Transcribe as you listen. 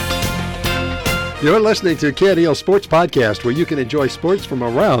You're listening to KNEL Sports Podcast, where you can enjoy sports from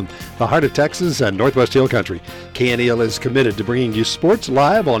around the heart of Texas and Northwest Hill Country. KNEL is committed to bringing you sports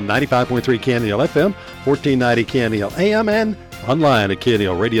live on 95.3 KNEL FM, 1490 KNEL AM, and online at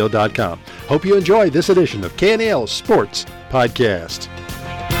KNELradio.com. Hope you enjoy this edition of KNEL Sports Podcast.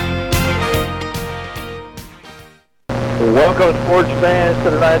 Welcome, sports fans, to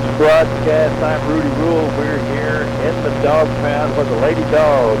tonight's broadcast. I'm Rudy Rule. We're here in the Dog Pound where the Lady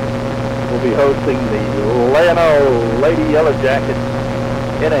Dogs will be hosting the Llano Lady Yellow Jackets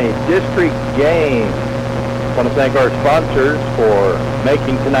in a district game. I want to thank our sponsors for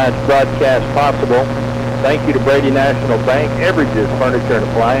making tonight's broadcast possible. Thank you to Brady National Bank, Everidge's Furniture and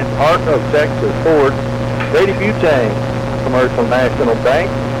Appliance, Heart of Texas Ford, Brady Butane, Commercial National Bank,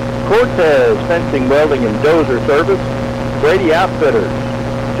 Cortez Fencing, Welding, and Dozer Service, Brady Outfitters,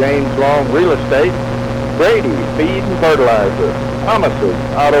 James Long Real Estate, Brady Feed and Fertilizer, Thomas's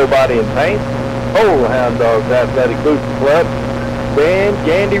Auto Body and Paint, Old Hound Dogs Athletic Booster Club, Dan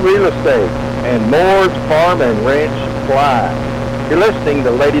Gandy Real Estate, and Moore's Farm and Ranch Supply. You're listening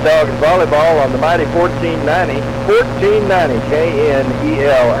to Lady Dogs Volleyball on the mighty 1490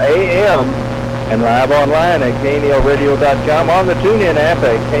 KNEL AM, and live online at KNELradio.com, on the TuneIn app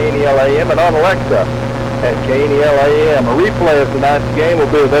at KNEL AM, and on Alexa at KNEL AM. A replay of tonight's game will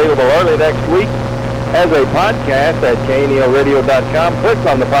be available early next week as a podcast at KNELradio.com. Click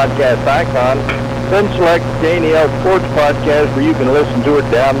on the podcast icon, then select KNEL Sports Podcast where you can listen to it,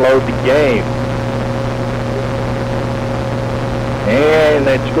 download the game. And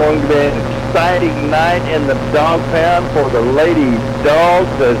it's going to be an exciting night in the Dog Pound for the Lady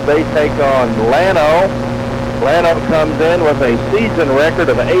Dogs as they take on Llano. Llano comes in with a season record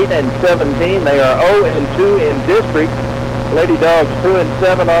of 8-17. They are 0-2 in district. Lady Dogs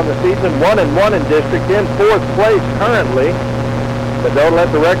 2-7 on the season, 1-1 in district, in fourth place currently. But don't let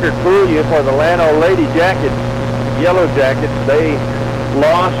the record fool you for the Llano Lady Jackets, Yellow Jackets. They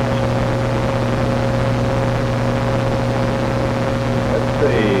lost. Let's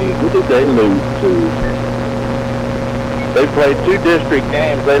see, who did they lose to? They played two district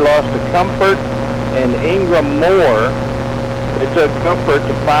games. They lost to Comfort and Ingram Moore. They took Comfort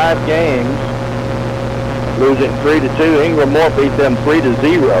to 5 games, losing 3-2. Ingram Moore beat them 3-0.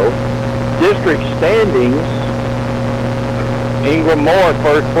 District standings: Ingram Moore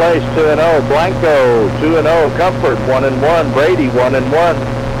first place, 2-0. Blanco 2-0. Comfort 1-1. Brady 1-1.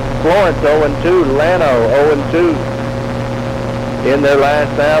 Florence 0-2. Llano 0-2. In their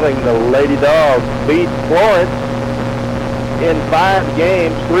last outing, the Lady Dogs beat Florence in 5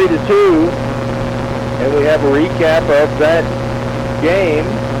 games, 3-2. And we have a recap of that game.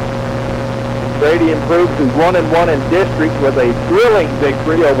 Brady improved to 1-1 in district with a thrilling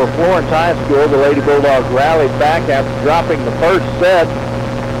victory over Florence High School. The Lady Bulldogs rallied back after dropping the first set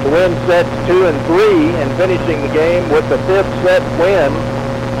to win sets 2 and 3 and finishing the game with the 5th set win.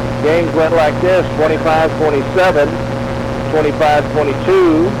 Games went like this: 25-27,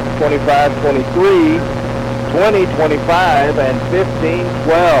 25-22, 25-23, 20-25, and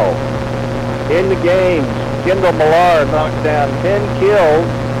 15-12. In the games, Kendall Millar knocked down 10 kills,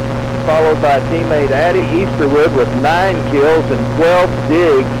 followed by teammate Addie Easterwood with 9 kills and 12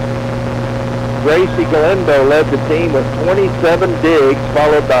 digs. Gracie Galindo led the team with 27 digs,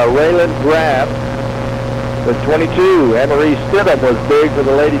 followed by Raylan Graff with 22. Emery Stidham was big for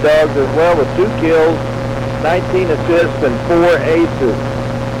the Lady Dogs as well with 2 kills, 19 assists, and 4 aces.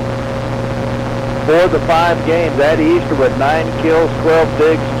 For the 5 games, Addie Easterwood 9 kills, 12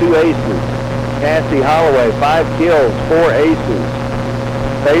 digs, 2 aces. Cassie Holloway 5 kills, 4 aces.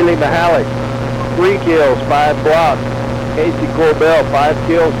 Bailey Mahalik, 3 kills, 5 blocks. Casey Corbell, 5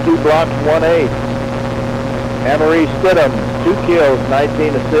 kills, 2 blocks, 1 ace. Emery Stidham, 2 kills,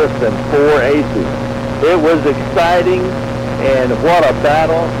 19 assists, and 4 aces. It was exciting, and what a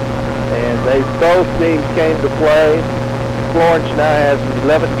battle. And both teams came to play. Florence now has an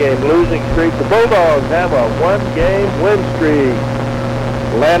 11-game losing streak. The Bulldogs have a 1-game win streak.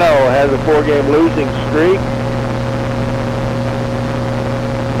 Llano has a 4-game losing streak.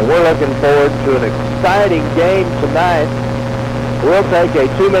 And we're looking forward to an exciting game tonight. We'll take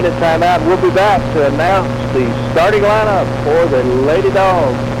a 2-minute timeout. We'll be back to announce the starting lineup for the Lady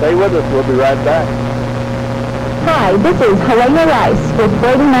Dogs. Stay with us. We'll be right back. Hi, this is Helena Rice with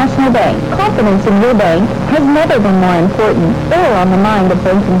Brady National Bank. Confidence in your bank has never been more important or on the mind of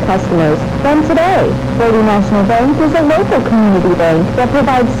banking customers than today. Brady National Bank is a local community bank that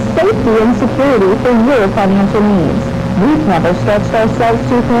provides safety and security for your financial needs. We've never stretched ourselves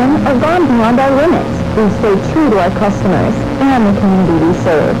too thin or gone beyond our limits. We've stayed true to our customers and the community we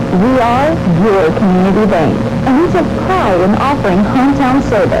serve. We are your community bank, and we take pride in offering hometown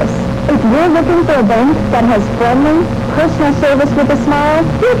service. If you're looking for a bank that has friendly, personal service with a smile,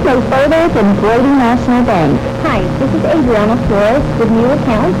 look no further than Brady National Bank. Hi, this is Adriana Flores with New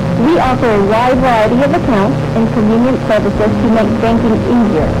Accounts. We offer a wide variety of accounts and convenient services to make banking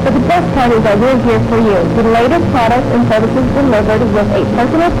easier. But the best part is that we're here for you. The latest products and services delivered with a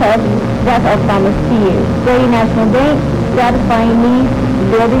personal touch. That's our promise to you. Brady National Bank, satisfying needs,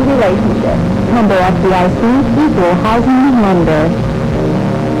 building relationships. Member FDIC, equal housing lender.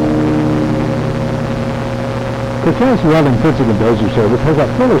 Cortez Welding Fencing and Dozer Service has a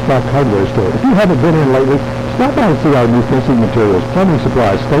fully stocked hardware store. If you haven't been in lately, stop by and see our new fencing materials, plumbing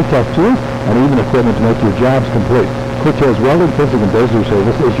supplies, stay tough tools, and even equipment to make your jobs complete. Cortez Welding Fencing and Dozer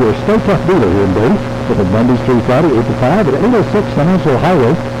Service is your stay tough dealer here in Brady. Open Mondays through Friday, 8 to 5 at 806 San Angelo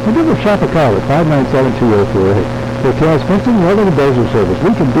Highway, and give us a shop a call at 597-2048. Cortez Fencing, Welding, and Dozer Service. We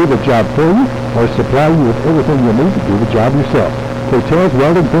can do the job for you or supply you with everything you need to do the job yourself. Cortez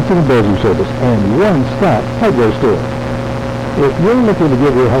Welding, Fencing, and Dozer Service, and one-stop hardware store. If you're looking to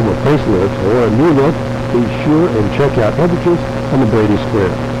give your home a facelift or a new look, be sure and check out Edwards on the Brady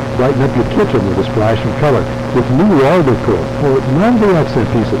Square. Brighten up your kitchen with a splash of color with new wall decor or none of the accent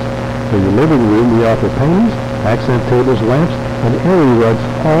pieces. For your living room, we offer paintings, accent tables, lamps, and area rugs,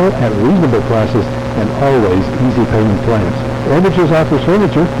 all at reasonable prices and always easy payment plans. Edwards offers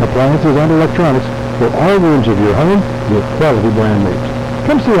furniture, appliances, and electronics for all rooms of your home with quality brand names.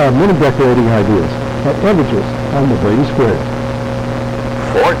 Come see our many decorating ideas at Edwards on the Brady Square.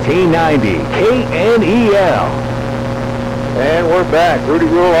 1490 KNEL. And we're back. Rudy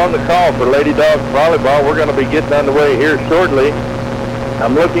Rule on the call for Lady Dogs Volleyball. We're going to be getting underway here shortly.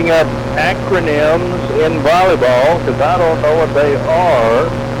 I'm looking at acronyms in volleyball because I don't know what they are.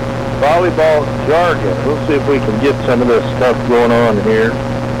 Volleyball jargon. We'll see if we can get some of this stuff going on here.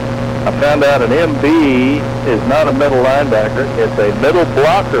 I found out an MB is not a middle linebacker. It's a middle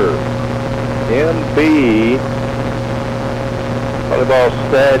blocker. MB. Volleyball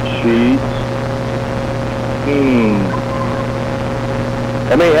stat sheets.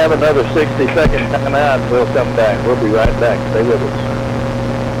 Let me have another 60-second timeout. We'll come back. We'll be right back. Stay with us.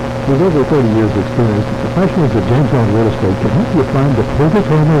 With over 30 years' experience, the professionals at James Bond Real Estate can help you find the perfect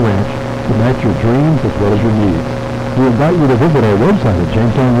home or ranch to match your dreams as well as your needs. We invite you to visit our website at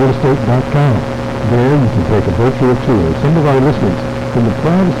jamesbondrealestate.com. There you can take a virtual tour of some of our listings from the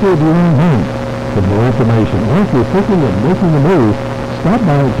privacy of your own home. For more information, or if you're thinking of making a move, stop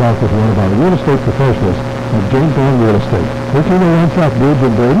by and talk with one of our real estate professionals at James Bond Real Estate, 1301 South Bridge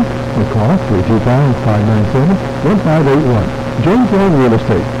in Brady, or call 325-597-1581. James Bond Real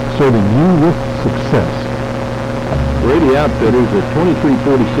Estate, serving you with success. Brady Outfitters at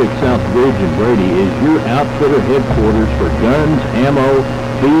 2346 South Bridge in Brady is your outfitter headquarters for guns, ammo,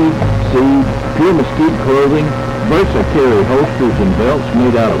 feed, seed, pure mesquite clothing, Versa-Carry holsters and belts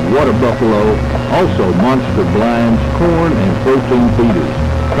made out of water buffalo, also monster blinds, corn, and protein feeders.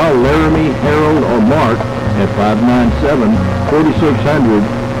 Call Laramie, Harold, or Mark at 597-4600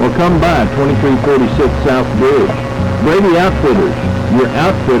 or come by 2346 South Bridge. Brady Outfitters, your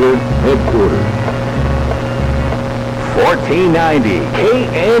outfitter headquarters. 1490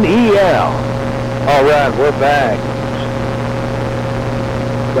 KNEL. All right, we're back.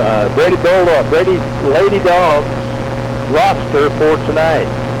 Brady Bulldog, Brady Lady Dogs roster for tonight.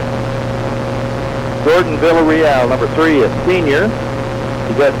 Jordan Villarreal, number 3, a senior.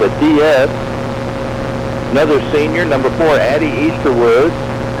 You got the DS. Another senior, number 4, Addie Easterwood,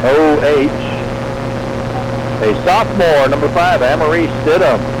 OH. A sophomore, number 5, Amarie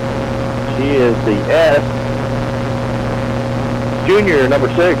Stidham. She is the S. Junior, number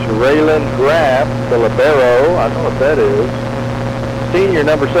 6, Raylan Graff, the libero. I know what that is. Senior,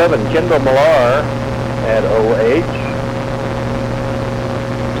 number 7, Kendall Millar at OH.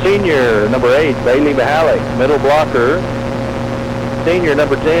 Senior, number 8, Bailey Mihalik, middle blocker. Senior,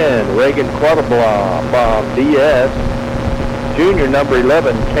 number 10, Reagan Quattlebaum, DS. Junior, number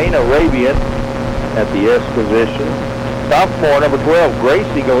 11, Kana Rabian at the S position. Sophomore, number 12,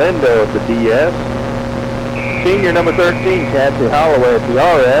 Gracie Galindo at the DS. Senior, number 13, Kathy Holloway at the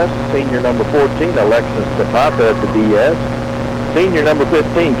RS. Senior, number 14, Alexis Zapata at the DS. Senior, number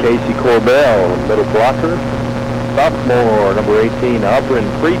 15, Casey Corbell, middle blocker. Sophomore, number 18, Aubryn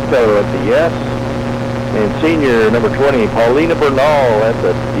Frito at the S. And senior, number 20, Paulina Bernal at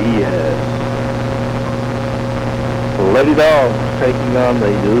the DS. Lady Dogs taking on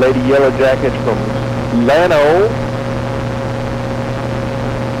the Lady Yellow Jackets from Llano.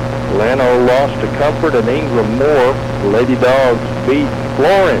 Llano lost to Comfort and Ingram Moore. Lady Dogs beat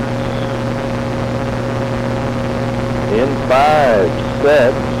Florence in 5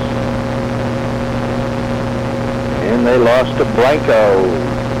 sets. And they lost to Blanco.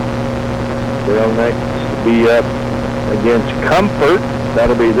 They'll next be up against Comfort.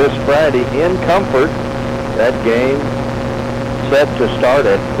 That'll be this Friday in Comfort. That game set to start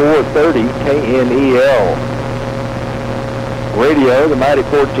at 4:30 KNEL. Radio, the Mighty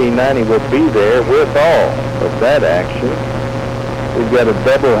 1490 will be there with all of that action. We've got a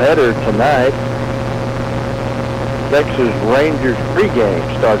doubleheader tonight. Texas Rangers pregame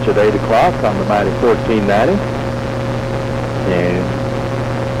starts at 8 o'clock on the Mighty 1490. And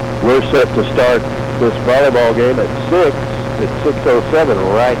we're set to start this volleyball game at 6. It's 6:07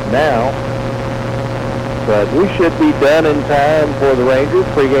 right now. But we should be done in time for the Rangers.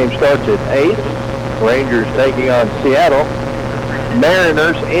 Pregame starts at 8. Rangers taking on Seattle.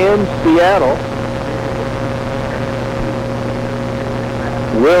 Mariners in Seattle.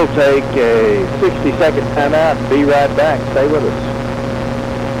 We'll take a 60-second timeout and be right back. Stay with us.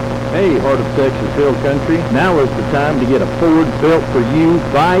 Hey, Heart of Texas Hill Country, now is the time to get a Ford built for you,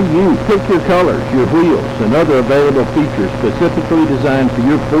 by you. Pick your colors, your wheels, and other available features specifically designed for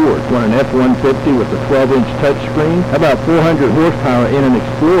your Ford. Want an F-150 with a 12-inch touchscreen? How about 400 horsepower in an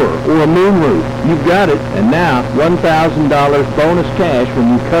Explorer or a moonroof? You've got it, and now $1,000 bonus cash when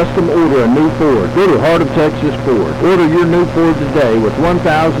you custom order a new Ford. Go to Heart of Texas Ford. Order your new Ford today with $1,000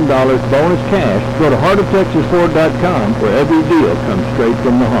 bonus cash. Go to heartoftexasford.com where every deal comes straight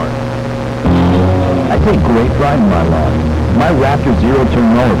from the heart. I take great pride in my lawn. My Raptor zero-turn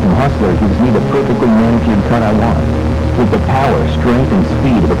mower from Hustler gives me the perfectly manicured cut I want. With the power, strength, and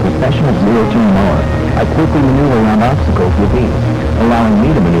speed of a professional zero-turn mower, I quickly maneuver around obstacles with ease, allowing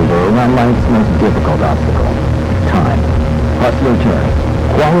me to maneuver around life's most difficult obstacle, time. Hustler Turn.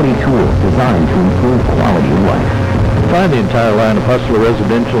 Quality tools designed to improve quality of life. Find the entire line of Hustler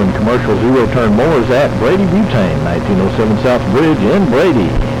residential and commercial zero-turn mowers at Brady Butane, 1907 South Bridge in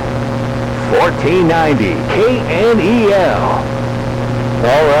Brady. 1490 KNEL.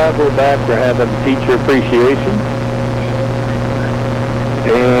 All right, we're back. We're having teacher appreciation.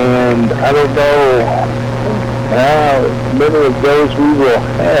 And I don't know how many of those we will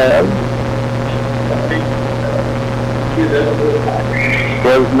have.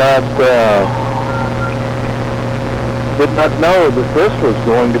 Did not know that this was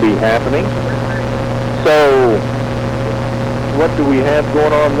going to be happening. So, what do we have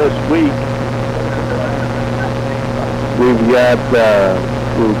going on this week? We've got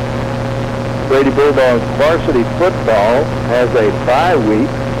Brady Bulldogs varsity football has a bye week,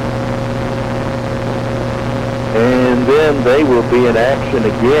 and then they will be in action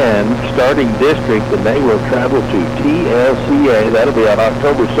again, starting district, and they will travel to TLCA. That'll be on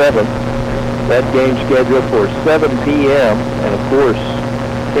October 7th. That game scheduled for 7 p.m., and of course,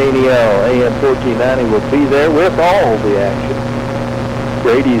 KNEL AM 1490 will be there with all the action.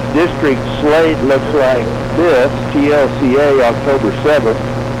 Brady's district slate looks like this. TLCA October 7th.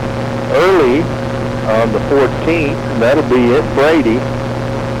 Early on the 14th, that'll be at Brady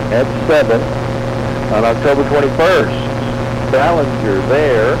at 7. On October 21st, Ballinger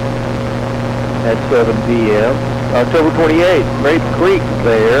there at 7 p.m. October 28th, Grape Creek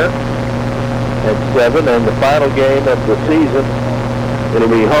there at 7. And the final game of the season, it'll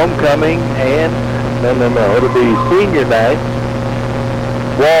be homecoming and, it'll be senior night.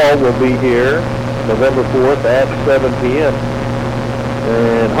 Wall will be here November 4th at 7 p.m.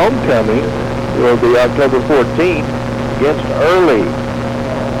 And homecoming will be October 14th against Early.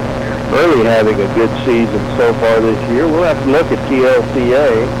 Early having a good season so far this year. We'll have to look at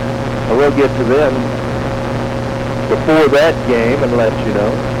TLCA, and we'll get to them before that game and let you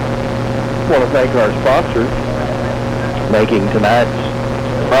know. I want to thank our sponsors making tonight's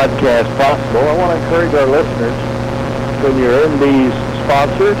podcast possible. I want to encourage our listeners, when you're in these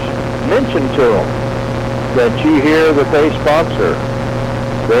sponsors, mention to them that you hear that they sponsor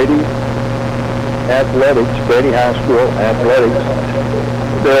Brady Athletics, Brady High School Athletics.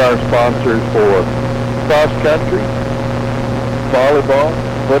 They are sponsors for cross country, volleyball,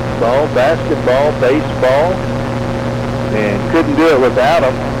 football, basketball, baseball, and couldn't do it without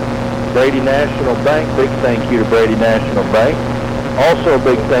them. Brady National Bank, big thank you to Brady National Bank. Also a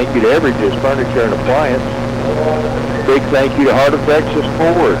big thank you to Everage's Furniture and Appliance. Big thank you to Heart of Texas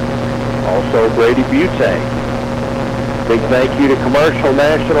Ford. Also Brady Butane. Big thank you to Commercial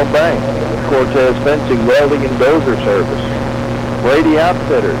National Bank. Cortez Fencing, Welding, and Dozer Service. Brady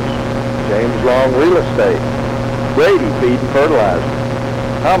Outfitters. James Long Real Estate. Brady Feed and Fertilizer.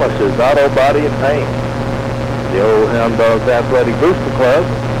 Thomas's Auto Body and Paint. The Old Hound Dogs Athletic Booster Club.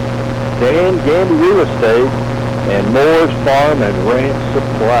 Dan Gandy Real Estate. And Moore's Farm and Ranch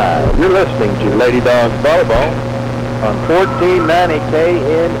Supply. You're listening to Lady Dogs Volleyball on 1490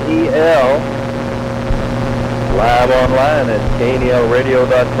 KNEL. live online at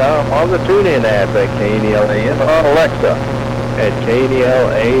KNELradio.com, on the TuneIn app at KNEL AM, on Alexa at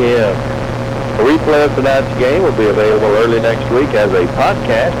KNEL AM. A replay of tonight's game will be available early next week as a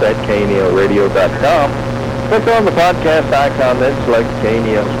podcast at KNELradio.com. Click on the podcast icon, then select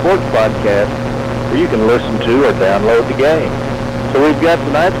KNEL Sports Podcast, where you can listen to or download the game. So we've got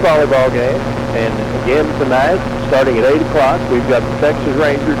tonight's volleyball game, and again tonight, starting at 8 o'clock, we've got the Texas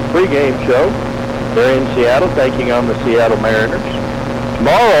Rangers pregame show. They're in Seattle taking on the Seattle Mariners.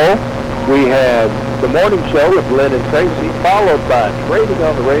 Tomorrow, we have the morning show with Lynn and Tracy, followed by Trading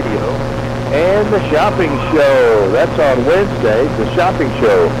on the Radio and the shopping show. That's on Wednesday, the shopping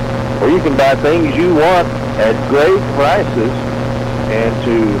show, where you can buy things you want at great prices. And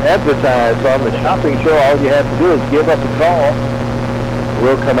to advertise on the shopping show, all you have to do is give us a call.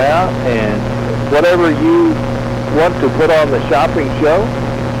 We'll come out, and whatever you want to put on the shopping show,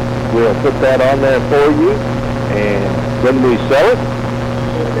 we'll put that on there for you. And when we sell it,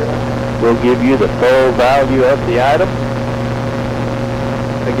 we'll give you the full value of the item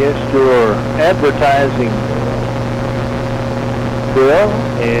against your advertising bill.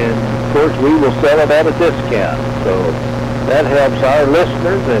 And, of course, we will sell it at a discount. So that helps our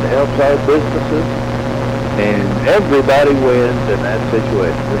listeners, it helps our businesses, and everybody wins in that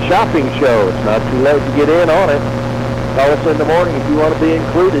situation. The shopping show, it's not too late to get in on it. Call us in the morning if you want to be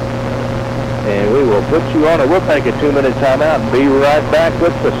included, and we will put you on it. We'll take a 2-minute timeout and be right back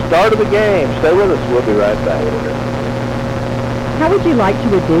with the start of the game. Stay with us. We'll be right back. How would you like to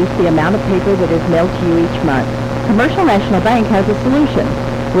reduce the amount of paper that is mailed to you each month? Commercial National Bank has a solution.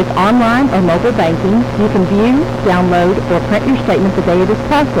 With online or mobile banking, you can view, download, or print your statement the day it is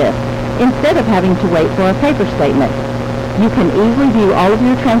processed, instead of having to wait for a paper statement. You can easily view all of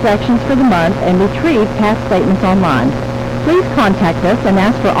your transactions for the month and retrieve past statements online. Please contact us and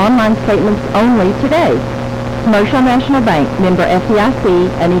ask for online statements only today. Commercial National Bank, member FDIC,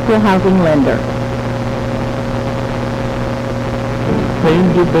 an equal housing lender.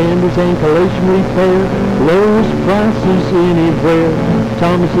 Fender benders and collision repair, lowest prices anywhere.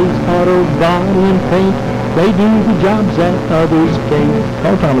 Thomas's Auto Body and Paint, they do the jobs that others can't.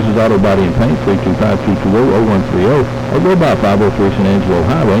 Call Thomas's Auto Body and Paint, 325-220-0130, or go by 503 San Angelo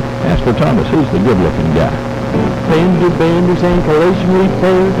Highway. Ask for Thomas, he's the good-looking guy. Fender benders and collision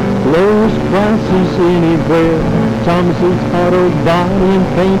repair, lowest prices anywhere. Thomas's Auto Body and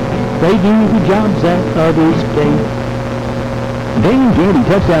Paint, they do the jobs that others can't. Dane Gandy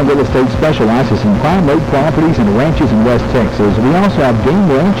Touchdown Real Estate specializes in prime lake properties and ranches in West Texas. We also have game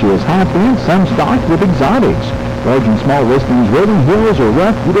ranches, high fence, some stocked with exotics. Large and small listings, rolling hills, or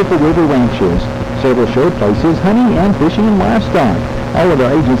rough, beautiful river ranches. Several show places, hunting and fishing and livestock. All of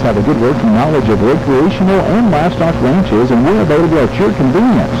our agents have a good working knowledge of recreational and livestock ranches, and we're available at your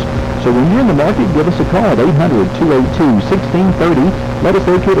convenience. So when you're in the market, give us a call at 800-282-1630. Let us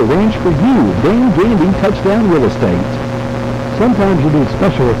locate a ranch for you. Dane Gandy Touchdown Real Estate. Sometimes you need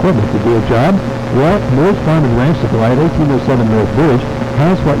special equipment to do a job. Well, Moore's Farm and Ranch Supply at 1807 North Bridge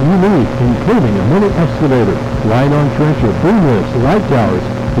has what you need, including a mini excavator, ride-on trencher, boom lifts, light towers,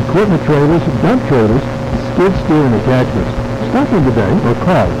 equipment trailers, dump trailers, skid steer, and attachments. Stop in today or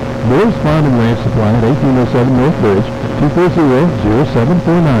call Moore's Farm and Ranch Supply at 1807 North Bridge,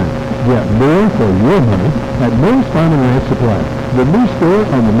 240-0749. Get more for your money at Moore's Farm and Ranch Supply, the new store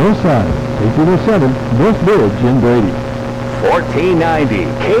on the north side, 1807 North Bridge in Brady. 1490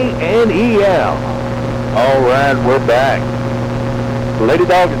 KNEL. All right, we're back. Lady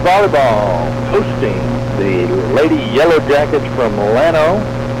Dogs volleyball hosting the Lady Yellow Jackets from Llano.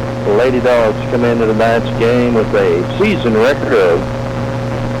 The Lady Dogs come into tonight's game with a season record of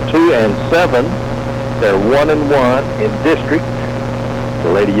 2-7. They're 1-1 in district.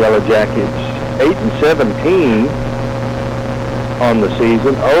 The Lady Yellow Jackets 8-17 on the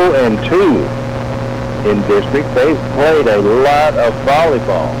season, 0-2. in district. They've played a lot of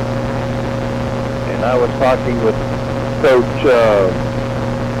volleyball. And I was talking with Coach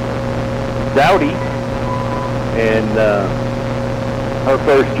Dowdy in her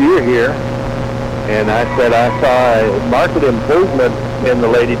first year here, and I said I saw a marked improvement in the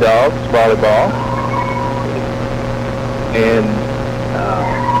Lady Dogs volleyball, and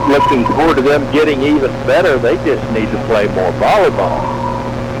looking forward to them getting even better. They just need to play more volleyball.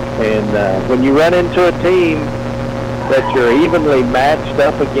 And when you run into a team that you're evenly matched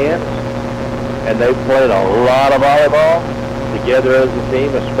up against, and they've played a lot of volleyball together as a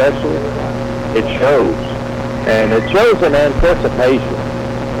team especially, it shows. And it shows in anticipation.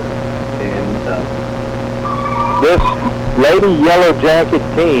 And this Lady Yellow Jacket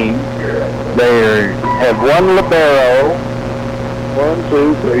team, they have one libero, 1,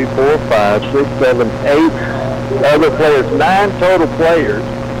 2, 3, 4, 5, 6, 7, 8 other players, 9 total players.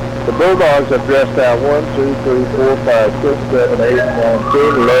 The Bulldogs have dressed out 1, 2, 3, 4, 5, 6, 7, 8, 9,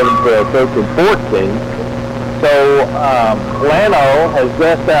 10, 11, 12, 13, 14. So Llano has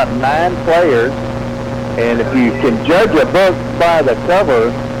dressed out 9 players, and if you can judge a book by the cover,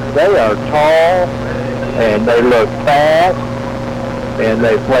 they are tall, and they look fast, and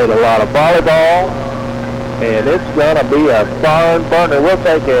they played a lot of volleyball, and it's going to be a barn burner. We'll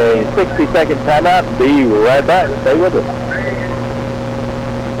take a 60-second timeout and be right back. Stay with us.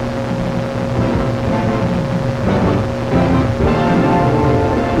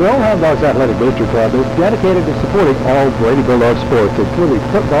 The Old Hound Dogs Athletic Booster Club is dedicated to supporting all Brady Bulldog sports, including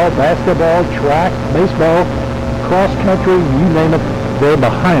football, basketball, track, baseball, cross country, you name it, they're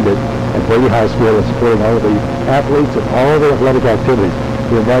behind it at Brady High School and supporting all of the athletes and all of the athletic activities.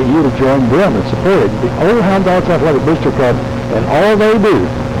 We invite you to join them in supporting the Old Hound Dogs Athletic Booster Club and all they do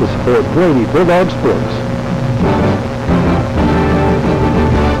to support Brady Bulldog sports.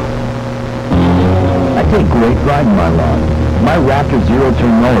 I take great pride in my lawn. My Raptor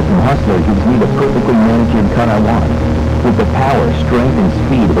zero-turn mower from Hustler gives me the perfectly manicured cut I want. With the power, strength, and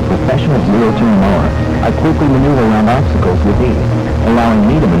speed of a professional zero-turn mower, I quickly maneuver around obstacles with ease, allowing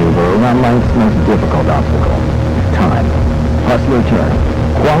me to maneuver around life's most difficult obstacle, time. Hustler Turn.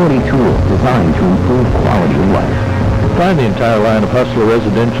 Quality tools designed to improve quality of life. Find the entire line of Hustler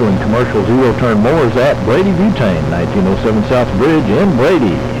residential and commercial zero-turn mowers at Brady Butane, 1907 South Bridge in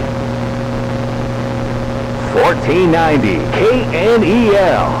Brady. 1490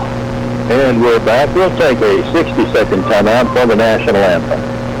 KNEL. And we're back. We'll take a 60-second timeout for the national anthem.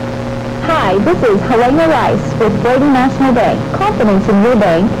 Hi, this is Helena Rice with Brady National Bank. Confidence in your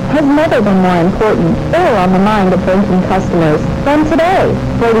bank has never been more important or on the mind of banking customers than today.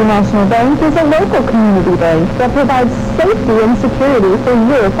 Brady National Bank is a local community bank that provides safety and security for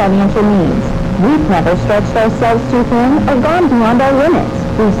your financial needs. We've never stretched ourselves too thin or gone beyond our limits.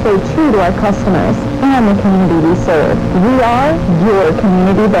 We stay true to our customers and the community we serve. We are your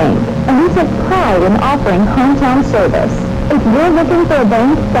community bank, and we take pride in offering hometown service. If you're looking for a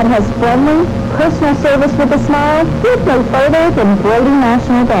bank that has friendly, personal service with a smile, look no further than Brady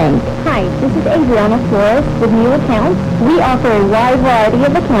National Bank. Hi, this is Adriana Flores with New Accounts. We offer a wide variety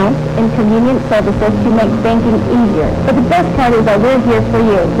of accounts and convenient services to make banking easier. But the best part is that we're here for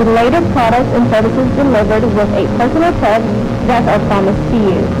you, with the latest products and services delivered with a personal touch. That's our promise to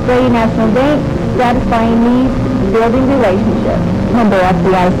you. Brady National Bank, satisfying needs, building relationships. Member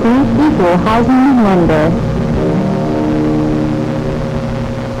FDIC, equal housing lender.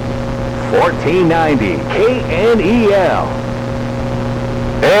 1490 KNEL.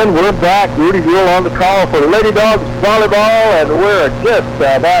 And we're back. Rudy Rule on the call for the Lady Dogs volleyball, and we're just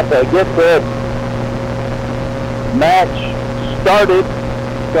about to get the match started.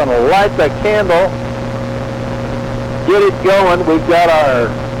 Going to light the candle, get it going. We've got our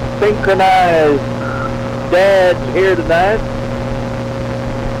synchronized dads here tonight.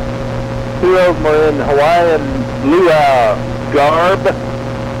 2 of them are in Hawaiian luau garb.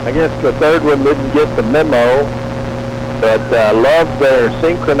 I guess the third one didn't get the memo, but love their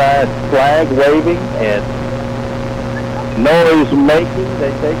synchronized flag waving and noise making. They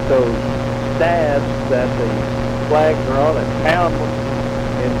take those stabs that the flags are on and pound them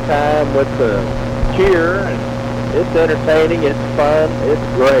in time with the cheer. And it's entertaining, it's fun, it's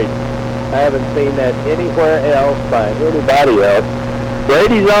great. I haven't seen that anywhere else by anybody else.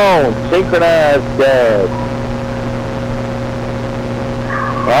 Brady's own synchronized dads.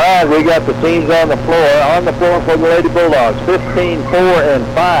 All right, we got the teams on the floor. On the floor for the Lady Bulldogs, 15, 4, and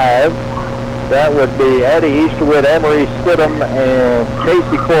 5. That would be Addie Easterwood, Emery Stidham, and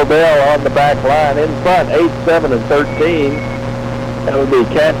Casey Corbell on the back line. In front, 8, 7, and 13. That would be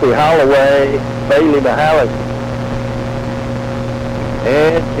Kathy Holloway, Bailey Mahalik,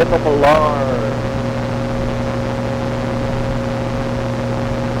 and Kippa Millard.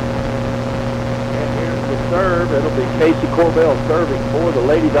 Serve. It'll be Casey Corbell serving for the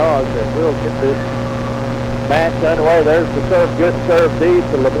Lady Dogs, and we'll get this match underway. There's the serve, good serve deep.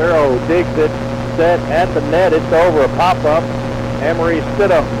 The libero digs it, set at the net. It's over a pop-up. Emery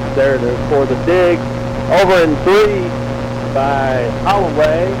Stidham there for the dig. Over in 3 by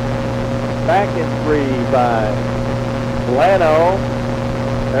Holloway. Back in 3 by Llano.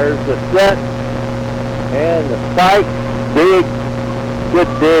 There's the set and the spike. Dig. Good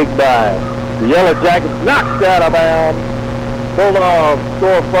dig by the Yellow Jackets, knocked out of bounds. Bulldogs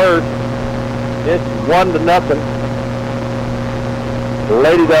score first. It's 1-0.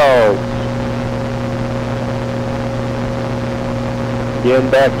 Lady Dogs. Again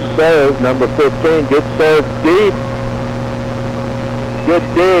back to serve, number 15. Good serve deep. Good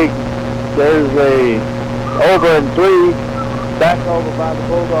dig. There's a over and 3. Back over by the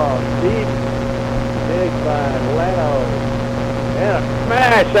Bulldogs. Deep. Big by Lano. And a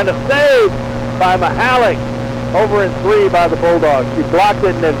smash and a save by Mahalik. Over and 3 by the Bulldogs. She blocked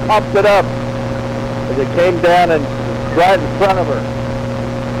it and then popped it up as it came down and right in front of her.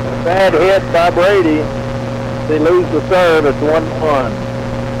 A bad hit by Brady. They lose the serve. It's 1-1.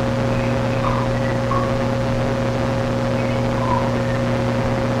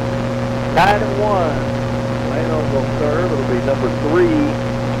 Nine and 1. Lano will serve. It'll be number 3,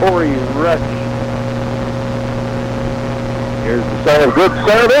 Tori Rush. Here's the serve. Good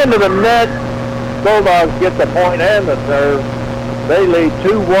serve into the net. Bulldogs get the point and the serve. They lead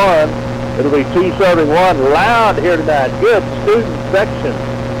 2-1. It'll be 2 serving 1. Loud here tonight. Good student section.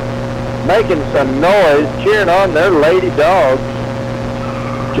 Making some noise, cheering on their Lady Dogs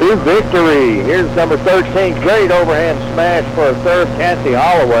to victory. Here's number 13. Great overhand smash for a serve, Cassie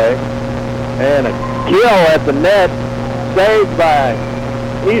Holloway. And a kill at the net, saved by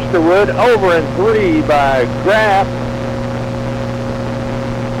Easterwood. Over and 3 by Graff.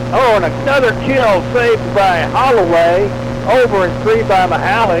 Oh, and another kill saved by Holloway. Over and 3 by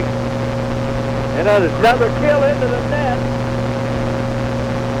Mahalik. And another kill into the net.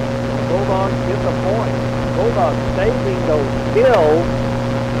 Bulldogs get the point. Bulldogs saving those kills.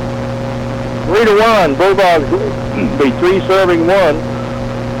 3-1. Bulldogs be 3 serving 1.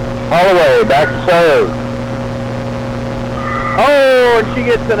 Holloway back to serve. Oh, and she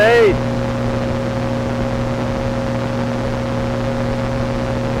gets an ace.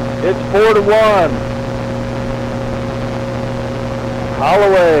 It's 4-1.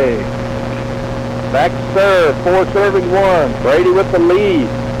 Holloway back to serve. 4 serving 1. Brady with the lead.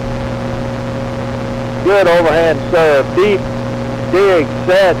 Good overhand serve. Deep dig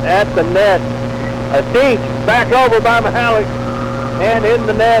set at the net. A dink back over by Mahalik. And in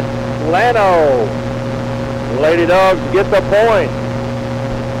the net, Lano. Lady Dogs get the point.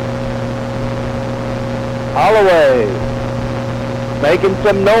 Holloway making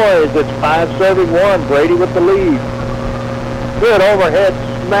some noise. It's 5 serving 1. Brady with the lead. Good overhead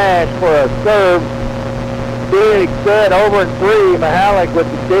smash for a serve. Dig set over and 3. Mahalik with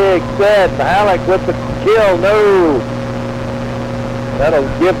the dig set. Mahalik with the kill. No. That'll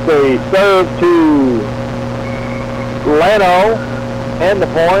give the serve to Lano and the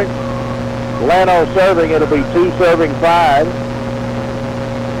point. Lano serving. It'll be 2 serving 5.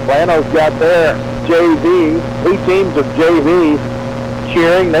 Lano's got their JV. 2 teams of JV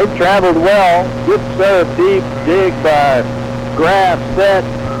cheering. They've traveled well. Good serve. Deep dig by Graff. Set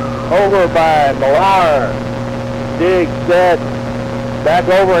over by Millar. Dig set. Back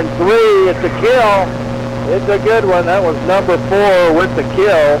over in 3. It's a kill. It's a good one. That was number 4 with the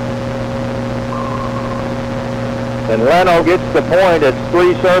kill. And Lano gets the point. It's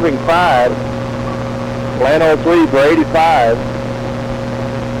 3 serving 5. Lano 3, Brady 5.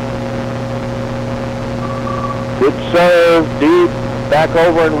 Good serve, deep, back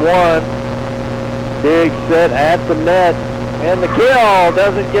over in 1. Dig set at the net. And the kill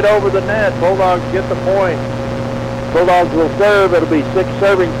doesn't get over the net. Bulldogs get the point. Bulldogs will serve. It'll be 6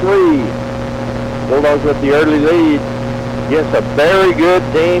 serving 3. Bulldogs with the early lead. Yes, a very good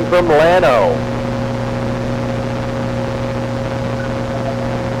team from Lano.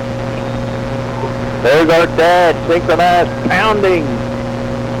 There's our dad, synchronized pounding.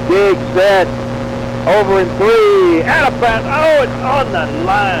 Dig set. Over in 3. Out of bounds. Oh, it's on the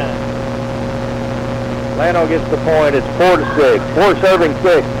line. Lano gets the point. It's 4-6. 4 serving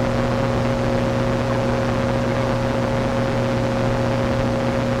 6.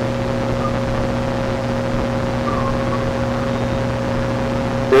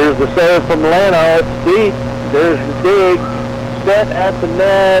 Here's the serve from Lano. It's deep. There's the dig. Set at the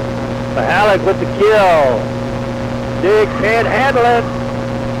net. Mahalik with the kill. Dig can't handle it.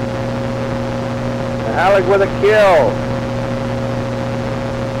 Mahalik with a kill.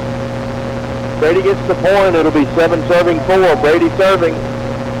 Brady gets the point. It'll be 7 serving 4. Brady serving.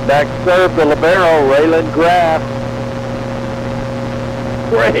 Back serve the libero, Raylan Graff.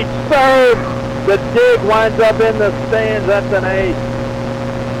 Great serve. The dig winds up in the stands. That's an ace.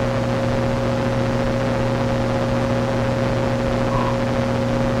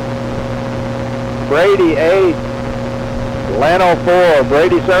 Brady 8. Lano 4.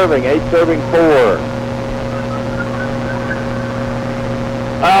 Brady serving. 8 serving 4.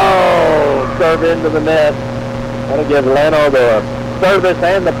 Oh, serve into the net. That'll give Lano the service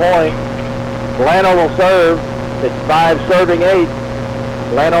and the point. Lano will serve. It's 5 serving 8.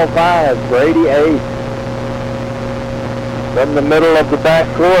 Lano 5. Brady 8. From the middle of the back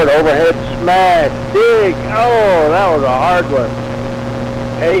court. Overhead smash. Dig. Oh, that was a hard one.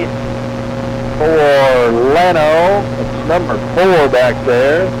 8. for Llano. It's number 4 back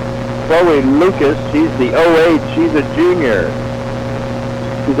there. Chloe Lucas, she's the 08. She's a junior.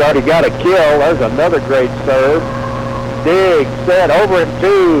 She's already got a kill. There's another great serve. Dig, set, over and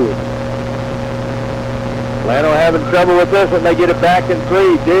 2. Llano having trouble with this one. They get it back in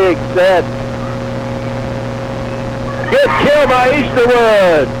 3. Dig, set. Good kill by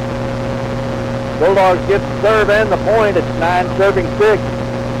Easterwood. Bulldogs get the serve and the point. It's 9-6.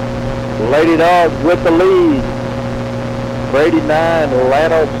 Lady Dogs with the lead. Brady 9,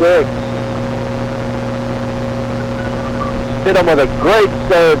 Llano 6. Hit them with a great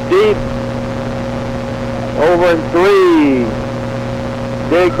serve deep. Over and 3.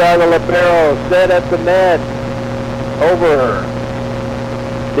 Dig by the libero. Set at the net. Over.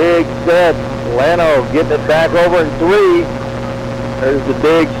 Dig, set. Llano getting it back over in 3. There's the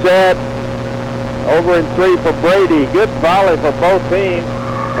dig, set. Over in 3 for Brady. Good volley for both teams.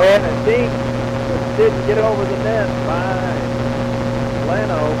 And a deep didn't get over the net. Fine.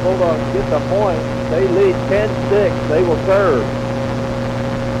 Llano Bulldogs get the point. They lead 10-6. They will serve.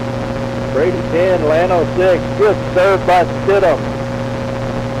 Brady 10, Llano 6. Good serve by Stidham.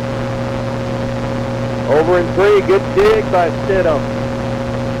 Over in 3. Good dig by Stidham.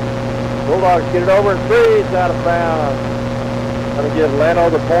 Bulldogs get it over in 3. It's out of bounds. Going to give Llano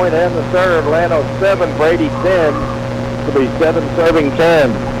the point and the serve. Llano 7, Brady 10. It'll be 7 serving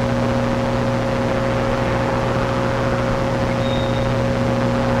 10.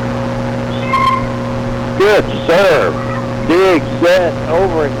 Good serve. Dig, set,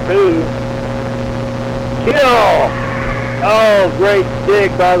 over and 2. Kill! Oh, great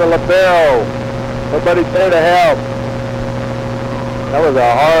dig by the libero. Nobody's there to help. That was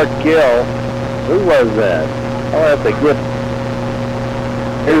a hard kill. Who was that? I'll have to get.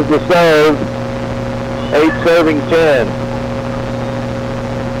 Here's the serve. 8 serving 10.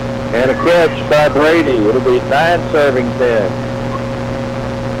 And a catch by Brady. It'll be 9 serving 10.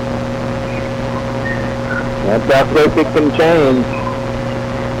 That's how quick it can change.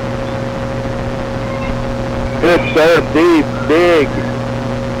 Good serve deep, dig.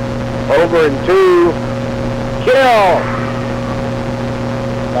 Over and 2. Kill!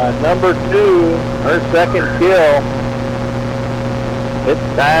 By number 2, her second kill. It's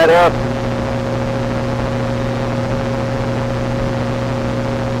tied up.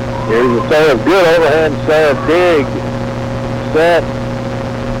 Here's the serve. Good overhand serve. Dig. Set.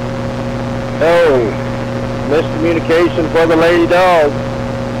 No. Miscommunication for the Lady Dogs.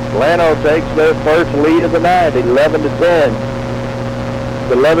 Llano takes their first lead of the night, 11-10.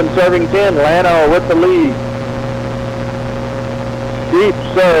 11 serving 10. Llano with the lead. Deep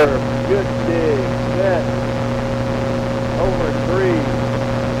serve. Good dig. Set. Over 3.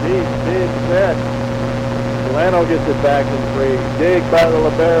 Deep dig set. Llano gets it back in 3. Dig by the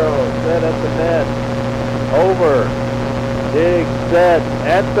libero. Set at the net. Over. Dig set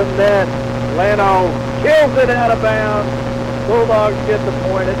at the net. Llano kills it out of bounds. Bulldogs get the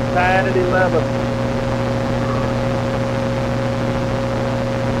point. It's tied at 11.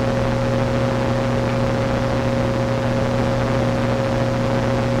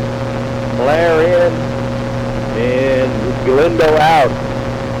 Blair in and Galindo out.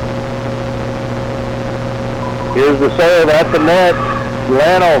 Here's the serve at the net.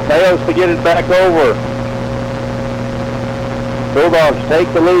 Llano fails to get it back over. Bulldogs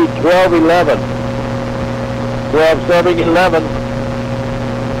take the lead, 12-11. 12 serving 11.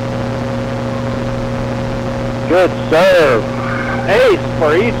 Good serve. Ace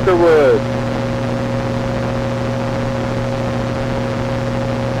for Easterwood.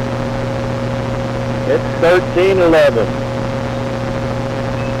 It's 13-11.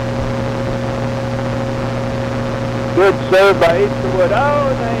 Good serve by Easterwood.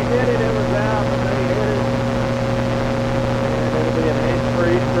 Oh, they hit it. It was out, but they hit it. And it'll be an ace for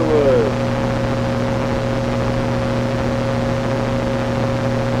Easterwood.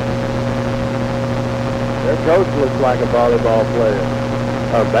 Their coach looks like a volleyball player,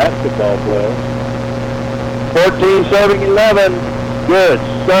 or basketball player. 14 serving 11. Good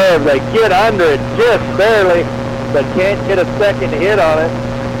serve. They get under it just barely, but can't get a second hit on it.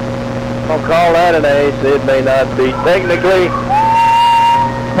 I'll call that an ace. It may not be technically.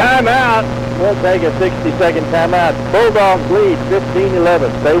 Timeout. We'll take a 60-second timeout. Bulldogs lead 15-11.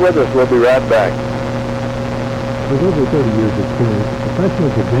 Stay with us. We'll be right back. With over 30 years experience,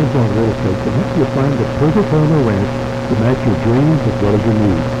 professionals at James Long Real Estate can help you find the perfect home or ranch to match your dreams as well as your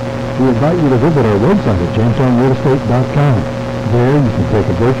needs. We invite you to visit our website at jamesongrealestate.com. There you can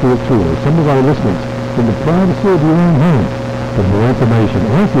take a virtual tour of some of our listings in the privacy of your own home. For more information,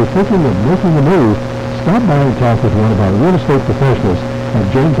 or if you're thinking of making a move, stop by and talk with one of our real estate professionals at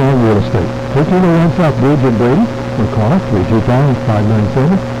James Long Real Estate, 1301 South Bridge in Brady, or call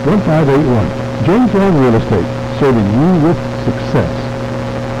 325-597-1581. James Long Real Estate, serving you with success.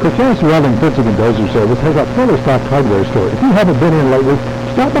 Cortez Welding, Fencing, and Dozer Service has a fully stocked hardware store. If you haven't been in lately,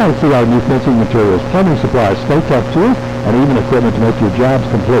 stop by and see our new fencing materials, plumbing supplies, stay-tough tools, and even equipment to make your jobs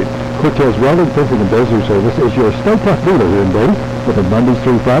complete. Cortez Welding, Fencing, and Dozer Service is your stay-tough dealer here in Brady, open Mondays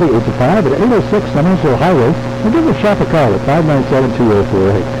through Friday, 8 to 5 at 806 Summers Hill Highway, or give the shop a call at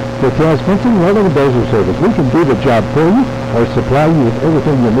 597-2048. Cortez Fencing, Welding, and Dozer Service. We can do the job for you or supply you with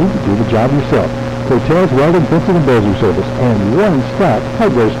everything you need to do the job yourself. Cortez Welding, Fencing, and Dozer Service, and one-stop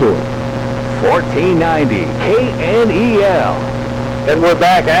hardware store. 1490 KNEL. And we're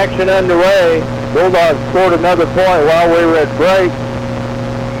back, action underway. Bulldogs scored another point while we were at break.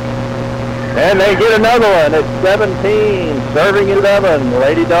 And they get another one at 17, serving 11.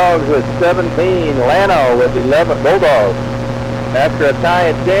 Lady Dogs with 17, Llano with 11, Bulldogs. After a tie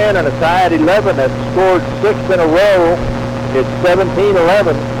at 10 and a tie at 11, that's scored 6 in a row. It's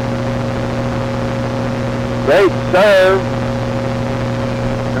 17-11. Great serve.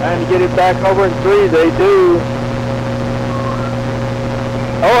 Trying to get it back over in 3, they do.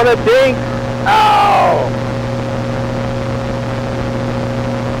 Oh, and a dink. Oh!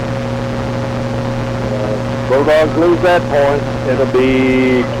 Bulldogs lose that point. It'll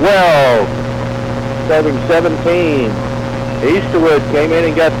be 12. Serving 17. Easterwood came in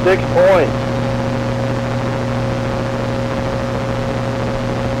and got 6 points.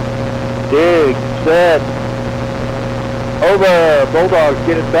 Dig, set. Over. Bulldogs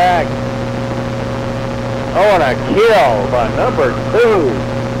get it back. Oh, and a kill by number 2.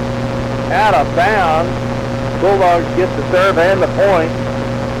 Out of bounds. Bulldogs get the serve and the point.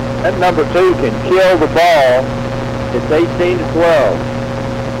 That number 2 can kill the ball. It's 18-12.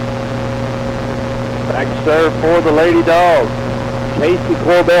 Back serve for the Lady Dogs. Casey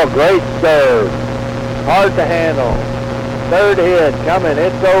Corbell, great serve. Hard to handle. Third hit coming.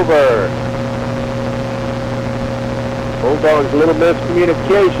 It's over. Bulldogs, a little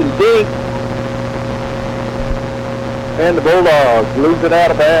miscommunication. Dink. And the Bulldogs lose it out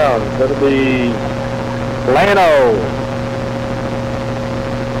of bounds. That'll be Llano.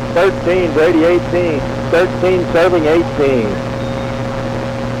 13, Brady 18. 13 serving 18.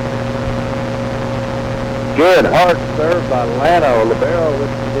 Good hard serve by Llano. Libero with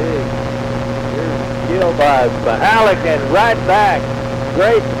the dig. Here's the kill by Mahalik and right back.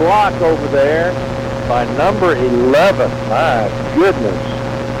 Great block over there by number 11. My goodness.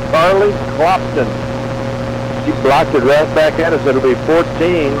 Carly Clopton. She blocked it right back at us. It'll be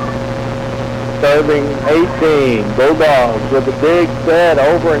 14. Serving 18. Bulldogs with a dig set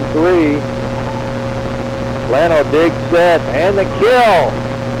over in 3. Llano dig set and the kill.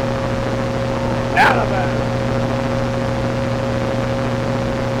 Out of bounds.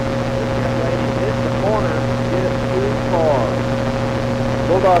 This young lady hit the corner. Get it too far.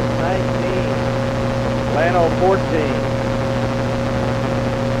 Bulldogs 19. Llano 14.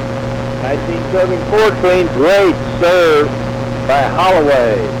 19 serving 14. Great serve by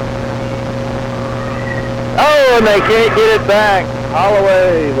Holloway. Oh, and they can't get it back.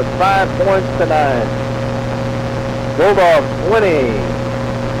 Holloway with 5 points tonight. Bulldogs 20.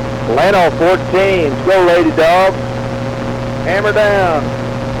 Llano 14. Let's go, Lady Dogs. Hammer down.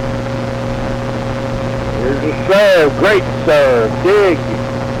 Here's the serve. Great serve. Dig.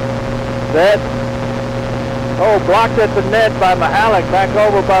 Set. Oh, blocked at the net by Mahalik. Back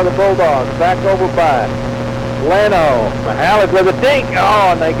over by the Bulldogs. Back over by Llano. Mahalik with a dink.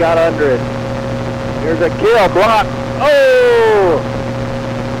 Oh, and they got under it. Here's a kill. Blocked. Oh!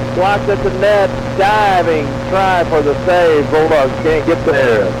 Blocked at the net. Diving. Try for the save. Bulldogs can't get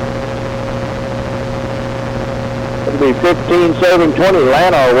there. It'll be 15 serving 20.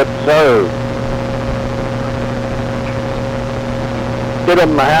 Llano with the serve.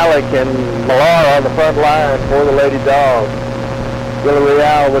 Stidham, Mahalik, and Millar on the front line for the Lady Dogs.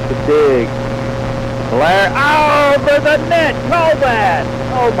 Villarreal with the dig. Millar. Oh, for the net. Call that.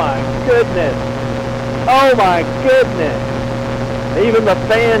 Oh, my goodness. Oh, my goodness. Even the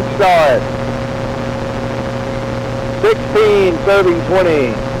fans saw it. 16 serving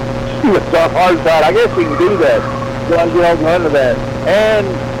 20. She was on hard side. I guess we can do that. Go and get under that. And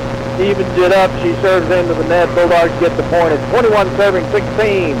evens it up. She serves into the net. Bulldogs get the point. It's 21 serving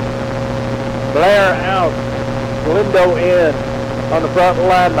 16. Blair out. Galindo in. On the front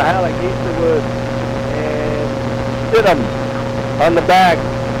line, Mahalik, Easterwood, and Stidham on the back.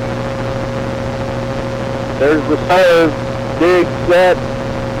 There's the serve. Dig, set,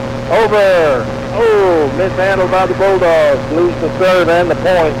 over. Oh, mishandled by the Bulldogs. Lose the serve and the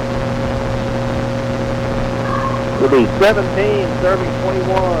point. will be 17, serving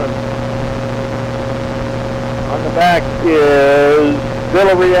 21. On the back is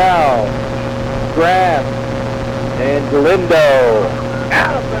Villarreal, Graff, and Galindo.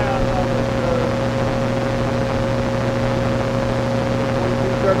 Out of bounds on the serve.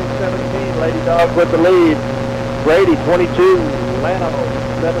 22, serving 17. Lady Dogs with the lead. Brady 22, Lano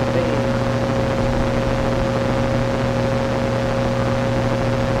 17.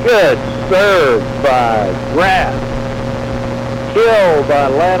 Good serve by Graff. Kill by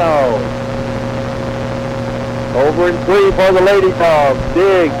Lano. Over in 3 for the Lady Dogs.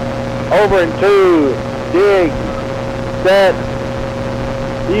 Dig. Over in 2. Dig. Set.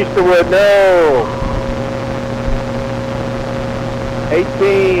 Easterwood, no.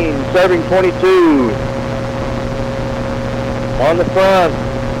 18, serving 22. On the front,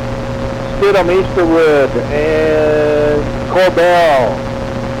 Stidham, Easterwood, and Corbell.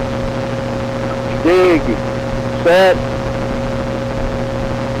 Dig. Set.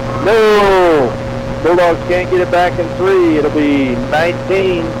 No. Bulldogs can't get it back in 3. It'll be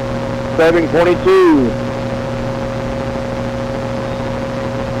 19, serving 22.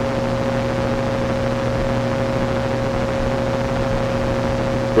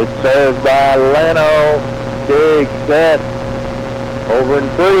 Good serve by Lano. Dig, set. Over in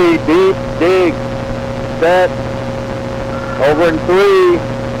 3, deep, dig, set. Over in 3,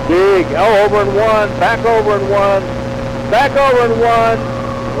 dig. Oh, over in 1, back over in 1, back over in 1.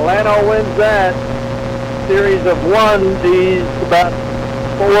 Lano wins that. Series of 1s, he's about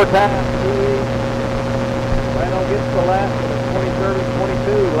 4 times. Lano gets the last one,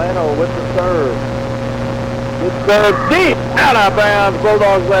 20-30-22. Lano with the serve. Good serve, deep, out of bounds.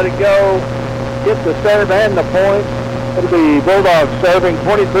 Bulldogs let it go. Get the serve and the point. It'll be Bulldogs serving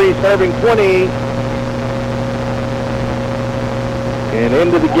 23, serving 20. And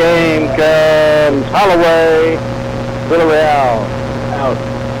into the game comes Holloway. Villarreal out.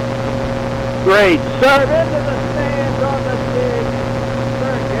 Great serve into the stands on the dig.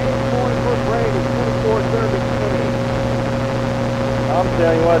 Third game point for Brady. 24, serving 20. I'm